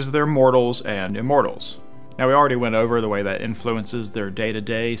 which is they're mortals and immortals. Now, we already went over the way that influences their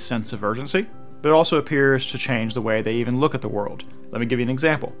day-to-day sense of urgency, but it also appears to change the way they even look at the world. Let me give you an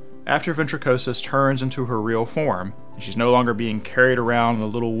example. After Ventricosus turns into her real form, and she's no longer being carried around in a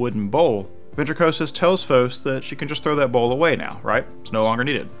little wooden bowl, Ventricosus tells Phos that she can just throw that bowl away now, right? It's no longer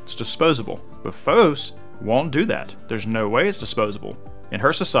needed. It's disposable. But Phos won't do that. There's no way it's disposable. In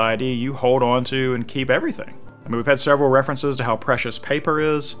her society, you hold on to and keep everything. I mean, we've had several references to how precious paper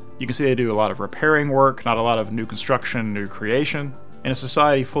is. You can see they do a lot of repairing work, not a lot of new construction, new creation. In a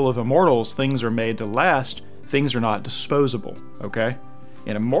society full of immortals, things are made to last, things are not disposable, okay?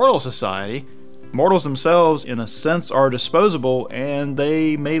 In a mortal society, mortals themselves, in a sense, are disposable, and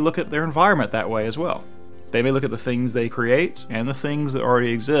they may look at their environment that way as well. They may look at the things they create and the things that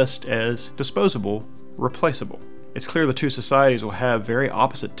already exist as disposable, replaceable. It's clear the 2 societies will have very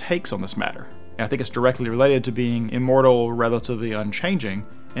opposite takes on this matter, and I think it's directly related to being immortal, relatively unchanging,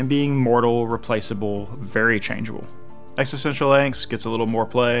 and being mortal, replaceable, very changeable. Existential Angst gets a little more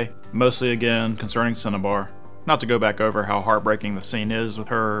play, mostly again concerning Cinnabar. Not to go back over how heartbreaking the scene is with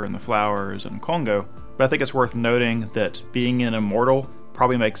her and the flowers and Kongo, but I think it's worth noting that being an immortal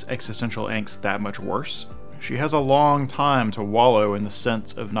probably makes Existential Angst that much worse. She has a long time to wallow in the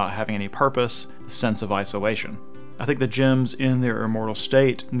sense of not having any purpose, the sense of isolation. I think the gems in their immortal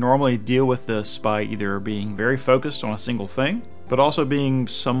state normally deal with this by either being very focused on a single thing, but also being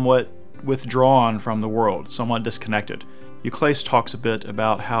somewhat withdrawn from the world, somewhat disconnected. Euclase talks a bit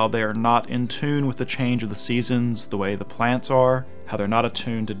about how they are not in tune with the change of the seasons the way the plants are, how they're not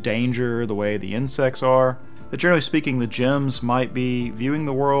attuned to danger the way the insects are, that generally speaking the gems might be viewing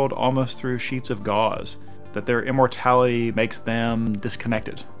the world almost through sheets of gauze, that their immortality makes them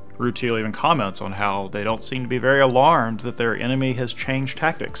disconnected. Rutiel even comments on how they don't seem to be very alarmed that their enemy has changed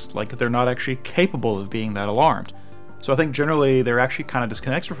tactics, like they're not actually capable of being that alarmed. So I think generally they're actually kind of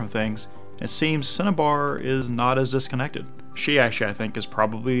disconnected from things. It seems Cinnabar is not as disconnected. She actually, I think, is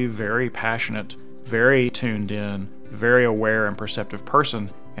probably very passionate, very tuned in, very aware and perceptive person,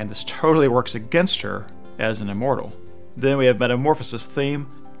 and this totally works against her as an immortal. Then we have Metamorphosis theme.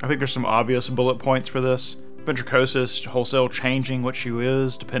 I think there's some obvious bullet points for this. Ventricosus wholesale changing what she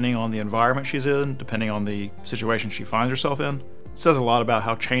is depending on the environment she's in, depending on the situation she finds herself in. It says a lot about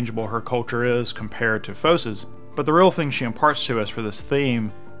how changeable her culture is compared to Phos's. But the real thing she imparts to us for this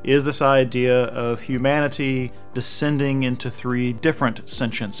theme is this idea of humanity descending into 3 different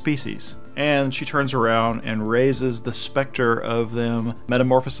sentient species. And she turns around and raises the specter of them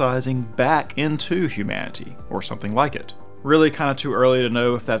metamorphosizing back into humanity, or something like it. Really kind of too early to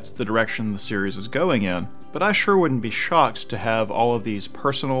know if that's the direction the series is going in, but I sure wouldn't be shocked to have all of these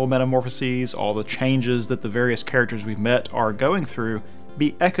personal metamorphoses, all the changes that the various characters we've met are going through,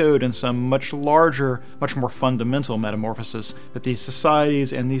 be echoed in some much larger, much more fundamental metamorphosis that these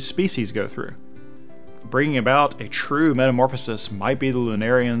societies and these species go through. Bringing about a true metamorphosis might be the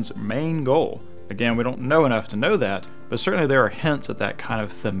Lunarians' main goal. Again, we don't know enough to know that, but certainly there are hints at that kind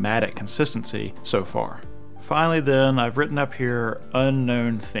of thematic consistency so far. Finally then, I've written up here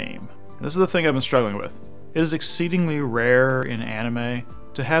unknown theme. This is the thing I've been struggling with. It is exceedingly rare in anime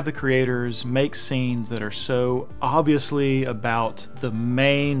to have the creators make scenes that are so obviously about the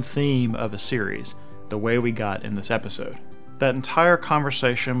main theme of a series, the way we got in this episode. That entire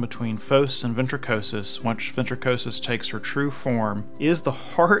conversation between Phos and Ventricosus, once Ventricosus takes her true form, is the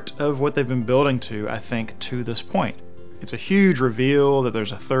heart of what they've been building to, I think, to this point. It's a huge reveal that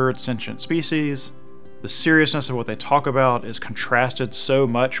there's a 3rd sentient species. The seriousness of what they talk about is contrasted so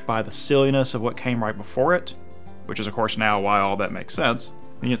much by the silliness of what came right before it. which is of course now why all that makes sense.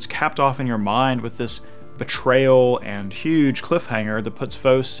 And it's capped off in your mind with this betrayal and huge cliffhanger that puts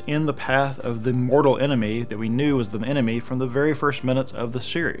Phos in the path of the mortal enemy that we knew was the enemy from the very first minutes of the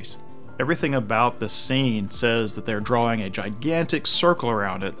series. Everything about this scene says that they're drawing a gigantic circle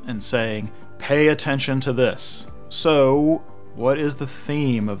around it and saying, pay attention to this. So, what is the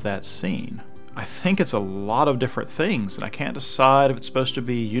theme of that scene? I think it's a lot of different things, and I can't decide if it's supposed to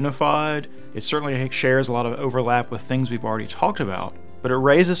be unified. It certainly shares a lot of overlap with things we've already talked about, but it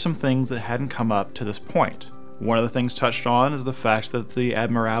raises some things that hadn't come up to this point. One of the things touched on is the fact that the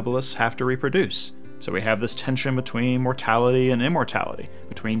Admirabilis have to reproduce. So we have this tension between mortality and immortality,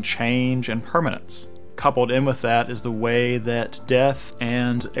 between change and permanence. Coupled in with that is the way that death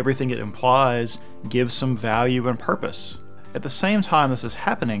and everything it implies gives some value and purpose. At the same time this is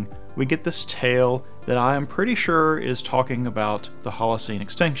happening, we get this tale that I am pretty sure is talking about the Holocene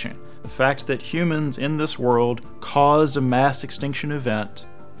extinction. The fact that humans in this world caused a mass extinction event,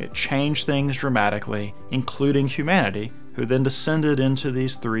 it changed things dramatically, including humanity, who then descended into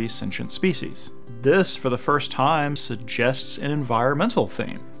these 3 sentient species. This, for the first time, suggests an environmental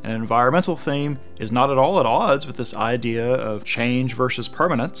theme. An environmental theme is not at all at odds with this idea of change versus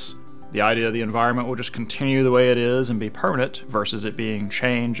permanence. The idea the environment will just continue the way it is and be permanent versus it being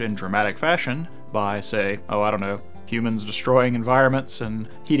changed in dramatic fashion by, say, humans destroying environments and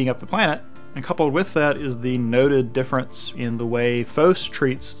heating up the planet. And coupled with that is the noted difference in the way Phos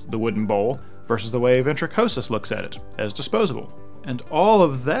treats the wooden bowl versus the way Ventricosus looks at it, as disposable. And all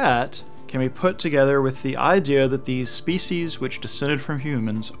of that can be put together with the idea that these species which descended from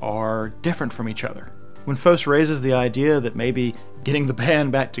humans are different from each other. When Phos raises the idea that maybe getting the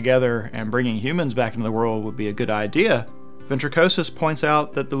band back together and bringing humans back into the world would be a good idea, Ventricosus points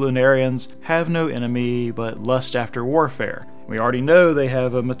out that the Lunarians have no enemy but lust after warfare. We already know they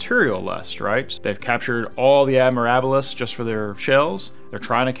have a material lust, right? They've captured all the Admirabilis just for their shells. They're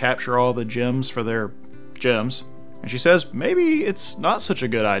trying to capture all the gems for their gems. And she says, maybe it's not such a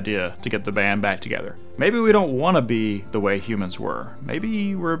good idea to get the band back together. Maybe we don't want to be the way humans were.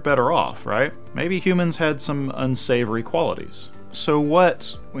 Maybe we're better off, right? Maybe humans had some unsavory qualities. So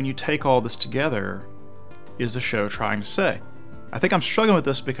what, when you take all this together, is the show trying to say? I think I'm struggling with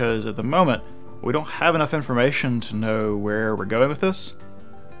this because at the moment, we don't have enough information to know where we're going with this,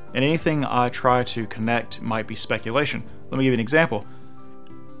 and anything I try to connect might be speculation. Let me give you an example.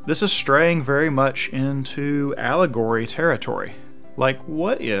 This is straying very much into allegory territory. Like,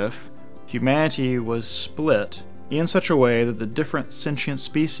 what if humanity was split in such a way that the different sentient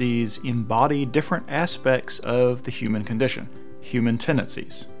species embody different aspects of the human condition, human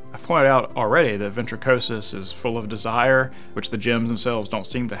tendencies? I've pointed out already that Ventricosus is full of desire, which the gems themselves don't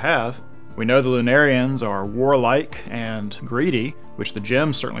seem to have. We know the Lunarians are warlike and greedy, which the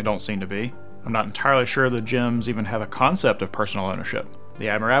gems certainly don't seem to be. I'm not entirely sure the gems even have a concept of personal ownership. The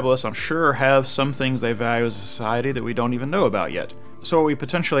Admirabilis, I'm sure, have some things they value as a society that we don't even know about yet. So what we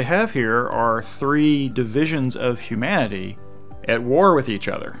potentially have here are 3 divisions of humanity at war with each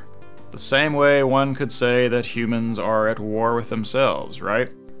other. The same way one could say that humans are at war with themselves,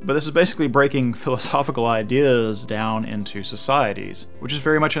 right? But this is basically breaking philosophical ideas down into societies, which is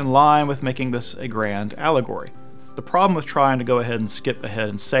very much in line with making this a grand allegory. The problem with trying to go ahead and skip ahead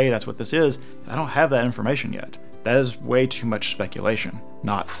and say that's what this is, I don't have that information yet. That is way too much speculation,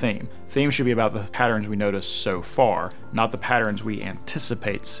 not theme. Theme should be about the patterns we notice so far, not the patterns we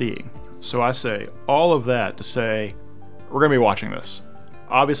anticipate seeing. So I say all of that to say, we're going to be watching this.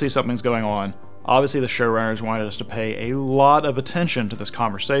 Obviously something's going on. Obviously the showrunners wanted us to pay a lot of attention to this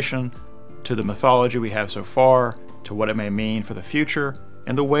conversation, to the mythology we have so far, to what it may mean for the future,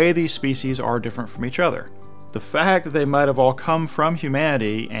 and the way these species are different from each other. The fact that they might have all come from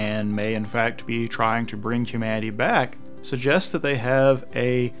humanity and may in fact be trying to bring humanity back suggests that they have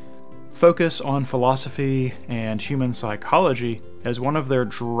a focus on philosophy and human psychology as one of their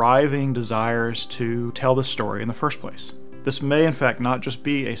driving desires to tell the story in the first place. This may in fact not just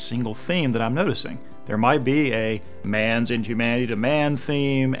be a single theme that I'm noticing. There might be a man's inhumanity to man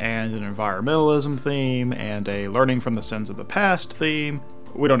theme, and an environmentalism theme, and a learning from the sins of the past theme.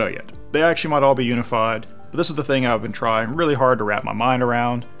 We don't know yet. They actually might all be unified, but this is the thing I've been trying really hard to wrap my mind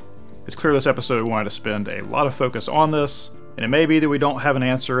around. It's clear this episode wanted to spend a lot of focus on this, and it may be that we don't have an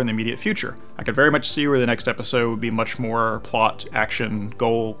answer in the immediate future. I could very much see where the next episode would be much more plot, action,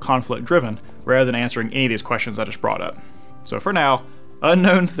 goal, conflict driven, rather than answering any of these questions I just brought up. So for now,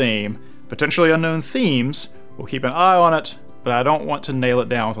 unknown theme, potentially unknown themes, we'll keep an eye on it, but I don't want to nail it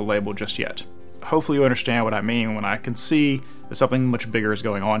down with a label just yet. Hopefully you understand what I mean when I can see that something much bigger is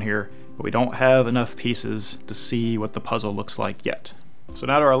going on here, but we don't have enough pieces to see what the puzzle looks like yet. So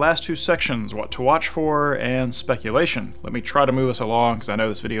now to our last two sections, what to watch for and speculation. Let me try to move us along because I know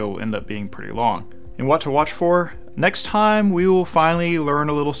this video will end up being pretty long. In what to watch for, next time we will finally learn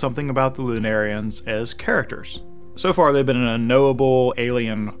a little something about the Lunarians as characters. So far they've been an unknowable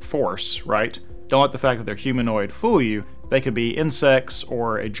alien force, right? Don't let the fact that they're humanoid fool you. They could be insects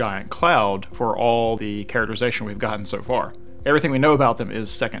or a giant cloud for all the characterization we've gotten so far. Everything we know about them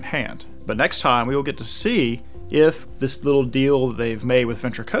is secondhand. But next time we will get to see if this little deal that they've made with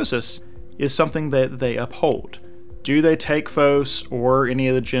Ventricosus is something that they uphold. Do they take Phos or any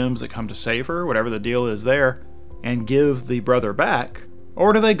of the gems that come to save her, whatever the deal is there, and give the brother back?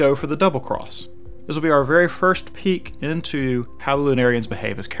 Or do they go for the double cross? This will be our very first peek into how the Lunarians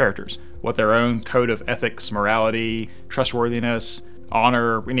behave as characters, what their own code of ethics, morality, trustworthiness,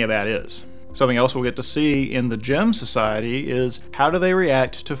 honor, any of that is. Something else we'll get to see in the Gem Society is how do they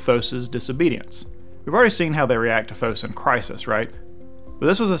react to Phos's disobedience. We've already seen how they react to Phos in Crisis, right? But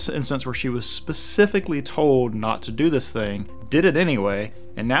this was an instance where she was specifically told not to do this thing, did it anyway,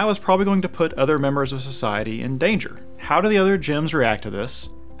 and now is probably going to put other members of society in danger. How do the other gems react to this?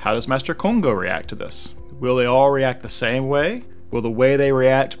 How does Master Kongo react to this? Will they all react the same way? Will the way they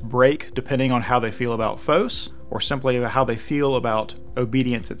react break depending on how they feel about Phos, or simply how they feel about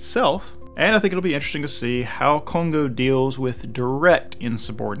obedience itself? And I think it'll be interesting to see how Kongo deals with direct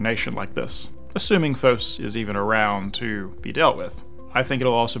insubordination like this, assuming Phos is even around to be dealt with. I think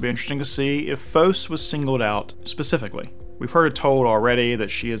it'll also be interesting to see if Phos was singled out specifically. We've heard it told already that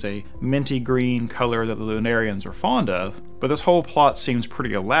she is a minty green color that the Lunarians are fond of, but this whole plot seems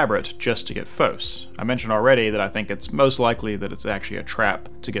pretty elaborate just to get Phos. I mentioned already that I think it's most likely that it's actually a trap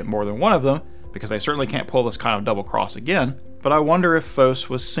to get more than one of them, because they certainly can't pull this kind of double cross again, but I wonder if Phos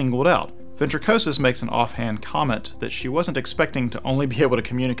was singled out. Ventricosus makes an offhand comment that she wasn't expecting to only be able to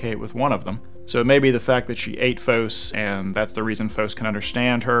communicate with one of them, so it may be the fact that she ate Phos, and that's the reason Phos can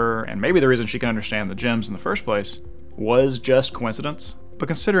understand her, and maybe the reason she can understand the gems in the first place, was just coincidence. But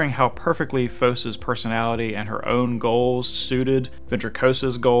considering how perfectly Phos's personality and her own goals suited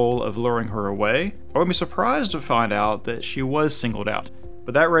Ventricosus' goal of luring her away, I would be surprised to find out that she was singled out.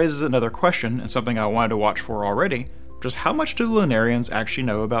 But that raises another question, and something I wanted to watch for already, just how much do the Lunarians actually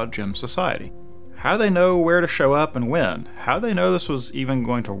know about Gem Society? How do they know where to show up and when? How do they know this was even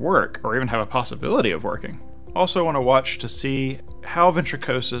going to work, or even have a possibility of working? Also want to watch to see how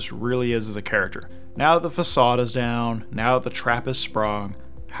Ventricosus really is as a character. Now that the facade is down, now that the trap is sprung,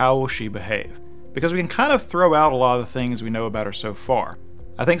 how will she behave? Because we can kind of throw out a lot of the things we know about her so far.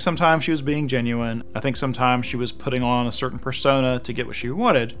 I think sometimes she was being genuine, I think sometimes she was putting on a certain persona to get what she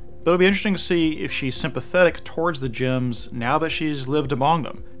wanted, but it'll be interesting to see if she's sympathetic towards the gems now that she's lived among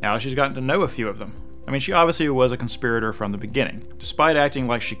them, now that she's gotten to know a few of them. I mean, she obviously was a conspirator from the beginning. Despite acting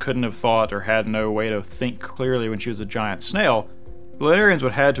like she couldn't have thought or had no way to think clearly when she was a giant snail, the Lunarians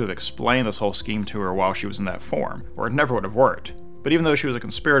would have had to have explained this whole scheme to her while she was in that form, or it never would have worked. But even though she was a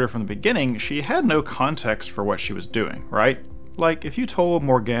conspirator from the beginning, she had no context for what she was doing, right? Like, if you told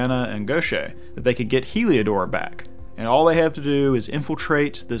Morgana and Gaucher that they could get Heliodor back, and all they have to do is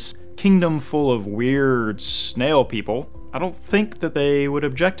infiltrate this kingdom full of weird snail people, I don't think that they would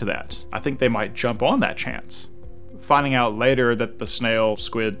object to that. I think they might jump on that chance. Finding out later that the snail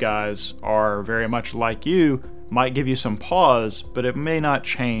squid guys are very much like you might give you some pause, but it may not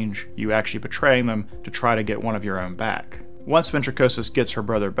change you actually betraying them to try to get one of your own back. Once Ventricosus gets her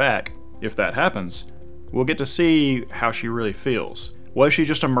brother back, if that happens, we'll get to see how she really feels. Was she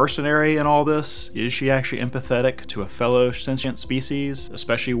just a mercenary in all this? Is she actually empathetic to a fellow sentient species,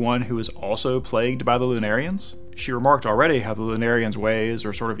 especially one who is also plagued by the Lunarians? She remarked already how the Lunarians' ways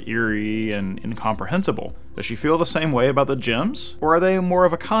are sort of eerie and incomprehensible. Does she feel the same way about the gems? Or are they more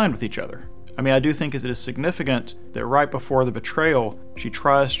of a kind with each other? I mean, I do think it is significant that right before the betrayal, she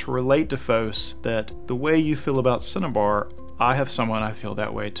tries to relate to Phos that the way you feel about Cinnabar, I have someone I feel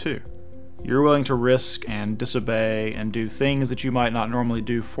that way too. You're willing to risk and disobey and do things that you might not normally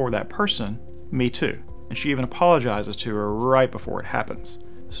do for that person, me too. And she even apologizes to her right before it happens.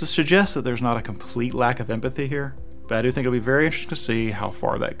 So suggests that there's not a complete lack of empathy here, but I do think it'll be very interesting to see how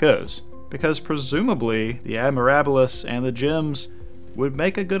far that goes. Because presumably, the Admirabilis and the Gems would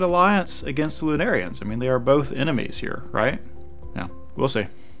make a good alliance against the Lunarians. I mean, they are both enemies here, right? Yeah, we'll see.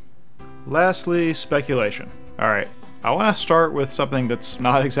 Lastly, speculation. Alright, I want to start with something that's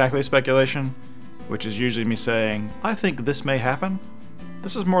not exactly speculation, which is usually me saying, I think this may happen.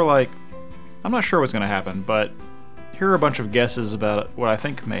 This is more like, I'm not sure what's going to happen, but here are a bunch of guesses about what I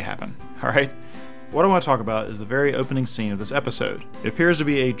think may happen. Alright? What I want to talk about is the very opening scene of this episode. It appears to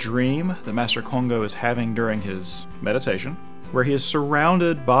be a dream that Master Kongo is having during his meditation, where he is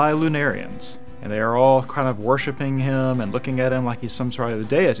surrounded by Lunarians. and they are all kind of worshiping him and looking at him like he's some sort of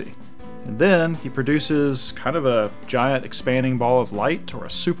deity. And then he produces kind of a giant expanding ball of light or a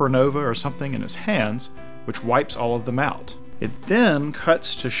supernova or something in his hands, which wipes all of them out. It then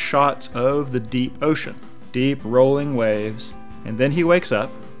cuts to shots of the deep ocean, deep rolling waves, and then he wakes up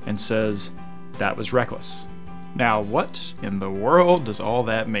and says, "That was reckless." Now, what in the world does all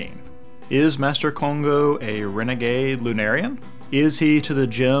that mean? Is Master Kongo a renegade Lunarian? Is he to the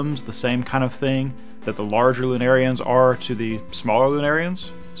gems the same kind of thing that the larger Lunarians are to the smaller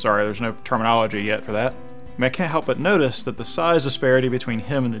Lunarians? Sorry, there's no terminology yet for that. I can't help but notice that the size disparity between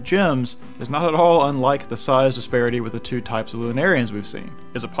him and the gems is not at all unlike the size disparity with the two types of Lunarians we've seen.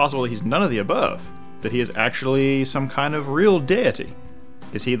 Is it possible that he's none of the above? That he is actually some kind of real deity?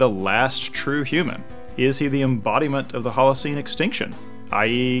 Is he the last true human? Is he the embodiment of the Holocene extinction?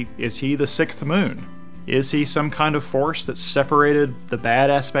 I.e., is he the sixth moon? Is he some kind of force that separated the bad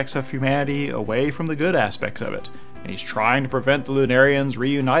aspects of humanity away from the good aspects of it? And he's trying to prevent the Lunarians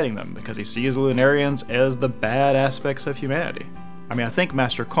reuniting them because he sees the Lunarians as the bad aspects of humanity. I mean, I think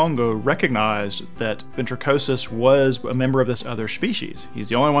Master Kongo recognized that Ventricosus was a member of this other species. He's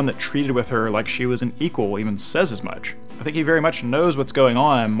the only one that treated with her like she was an equal, even says as much. I think he very much knows what's going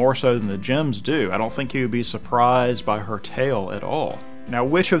on, more so than the gems do. I don't think he would be surprised by her tale at all. Now,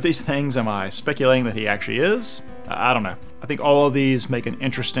 which of these things am I speculating that he actually is? I don't know. I think all of these make an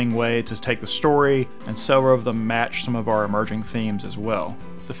interesting way to take the story, and several of them match some of our emerging themes as well.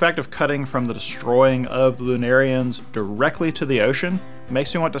 The fact of cutting from the destroying of the Lunarians directly to the ocean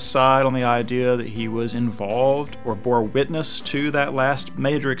makes me want to side on the idea that he was involved or bore witness to that last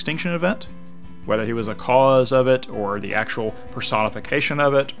major extinction event. Whether he was a cause of it, or the actual personification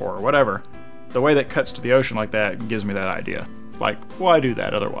of it, or whatever. The way that cuts to the ocean like that gives me that idea. Like, why do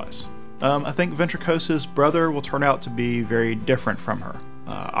that otherwise? I think Ventricosus' brother will turn out to be very different from her.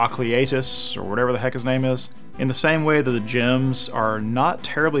 Acleatus, or whatever the heck his name is. In the same way that the gems are not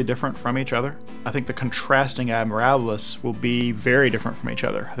terribly different from each other, I think the contrasting Admirabilis will be very different from each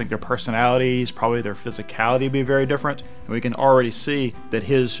other. I think their personalities, probably their physicality will be very different, and we can already see that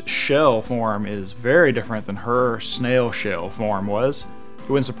his shell form is very different than her snail shell form was. It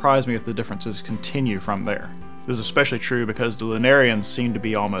wouldn't surprise me if the differences continue from there. This is especially true because the Lunarians seem to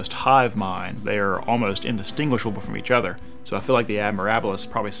be almost hive mind. They are almost indistinguishable from each other, so I feel like the Admirabilis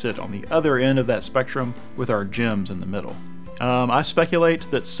probably sit on the other end of that spectrum with our gems in the middle. I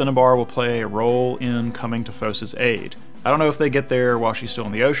speculate that Cinnabar will play a role in coming to Phos's aid. I don't know if they get there while she's still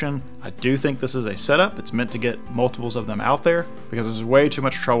in the ocean. I do think this is a setup. It's meant to get multiples of them out there, because this is way too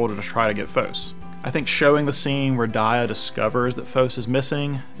much trouble to just try to get Phos. I think showing the scene where Dia discovers that Phos is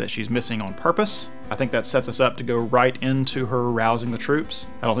missing, that she's missing on purpose, I think that sets us up to go right into her rousing the troops.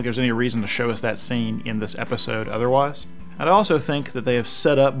 I don't think there's any reason to show us that scene in this episode otherwise. And I also think that they have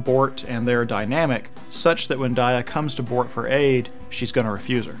set up Bort and their dynamic such that when Dia comes to Bort for aid, she's going to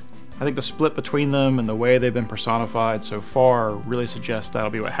refuse her. I think the split between them and the way they've been personified so far really suggests that'll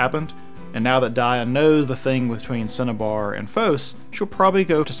be what happened. And now that Dia knows the thing between Cinnabar and Phos, she'll probably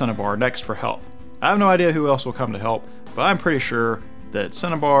go to Cinnabar next for help. I have no idea who else will come to help, but I'm pretty sure that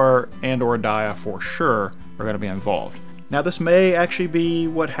Cinnabar and or Dia for sure are going to be involved. Now, this may actually be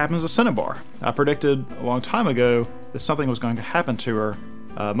what happens to Cinnabar. I predicted a long time ago that something was going to happen to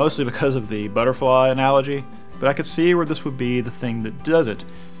her, mostly because of the butterfly analogy, but I could see where this would be the thing that does it.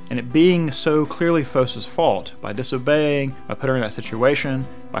 And it being so clearly Phos's fault, by disobeying, by putting her in that situation,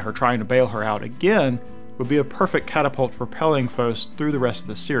 by her trying to bail her out again, would be a perfect catapult propelling Phos through the rest of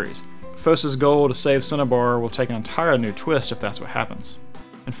the series. Phos's goal to save Cinnabar will take an entirely new twist if that's what happens.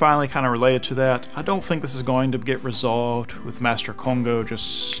 And finally, kind of related to that, I don't think this is going to get resolved with Master Kongo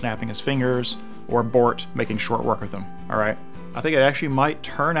just snapping his fingers, or Bort making short work of them, alright? I think it actually might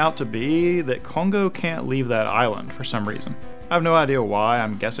turn out to be that Kongo can't leave that island for some reason. I have no idea why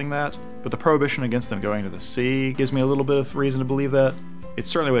I'm guessing that, but the prohibition against them going to the sea gives me a little bit of reason to believe that. It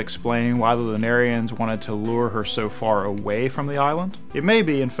certainly would explain why the Lunarians wanted to lure her so far away from the island. It may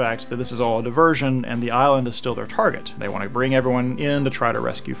be, in fact, that this is all a diversion and the island is still their target. They want to bring everyone in to try to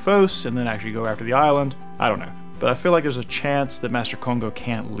rescue Phos and then actually go after the island. I don't know. But I feel like there's a chance that Master Kongo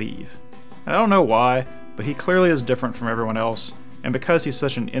can't leave. And I don't know why, but he clearly is different from everyone else, and because he's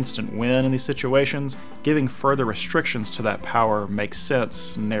such an instant win in these situations, giving further restrictions to that power makes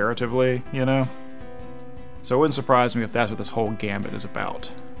sense narratively, you know? So it wouldn't surprise me if that's what this whole gambit is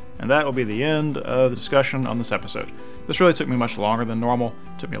about. And that will be the end of the discussion on this episode. This really took me much longer than normal.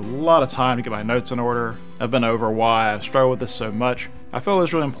 It took me a lot of time to get my notes in order. I've been over why I've struggled with this so much. I felt it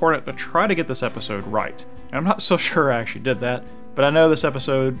was really important to try to get this episode right. And I'm not so sure I actually did that, But I know this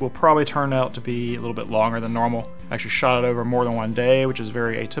episode will probably turn out to be a little bit longer than normal. I actually shot it over more than one day, which is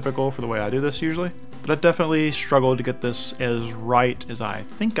very atypical for the way I do this usually. But I definitely struggled to get this as right as I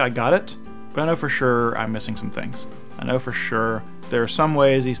think I got it. But I know for sure I'm missing some things. I know for sure there are some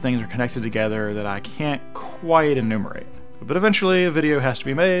ways these things are connected together that I can't quite enumerate. But eventually a video has to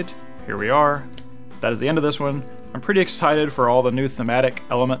be made. Here we are. That is the end of this one. I'm pretty excited for all the new thematic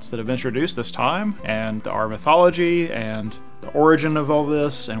elements that have been introduced this time, and our mythology, and the origin of all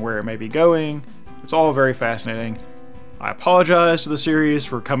this, and where it may be going. It's all very fascinating. I apologize to the series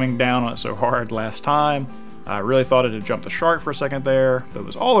for coming down on it so hard last time. I really thought it had jumped the shark for a second there, but it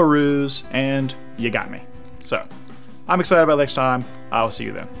was all a ruse, and you got me. So, I'm excited about next time. I will see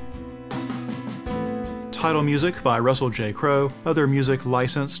you then. Title music by Russell J. Crowe. Other music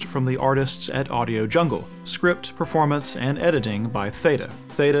licensed from the artists at Audio Jungle. Script, performance, and editing by Theta.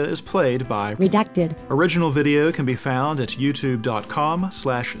 Theta is played by Redacted. Original video can be found at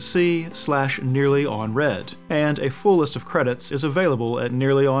youtube.com/c/nearlyonred. And a full list of credits is available at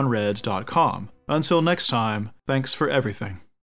nearlyonred.com. Until next time, thanks for everything.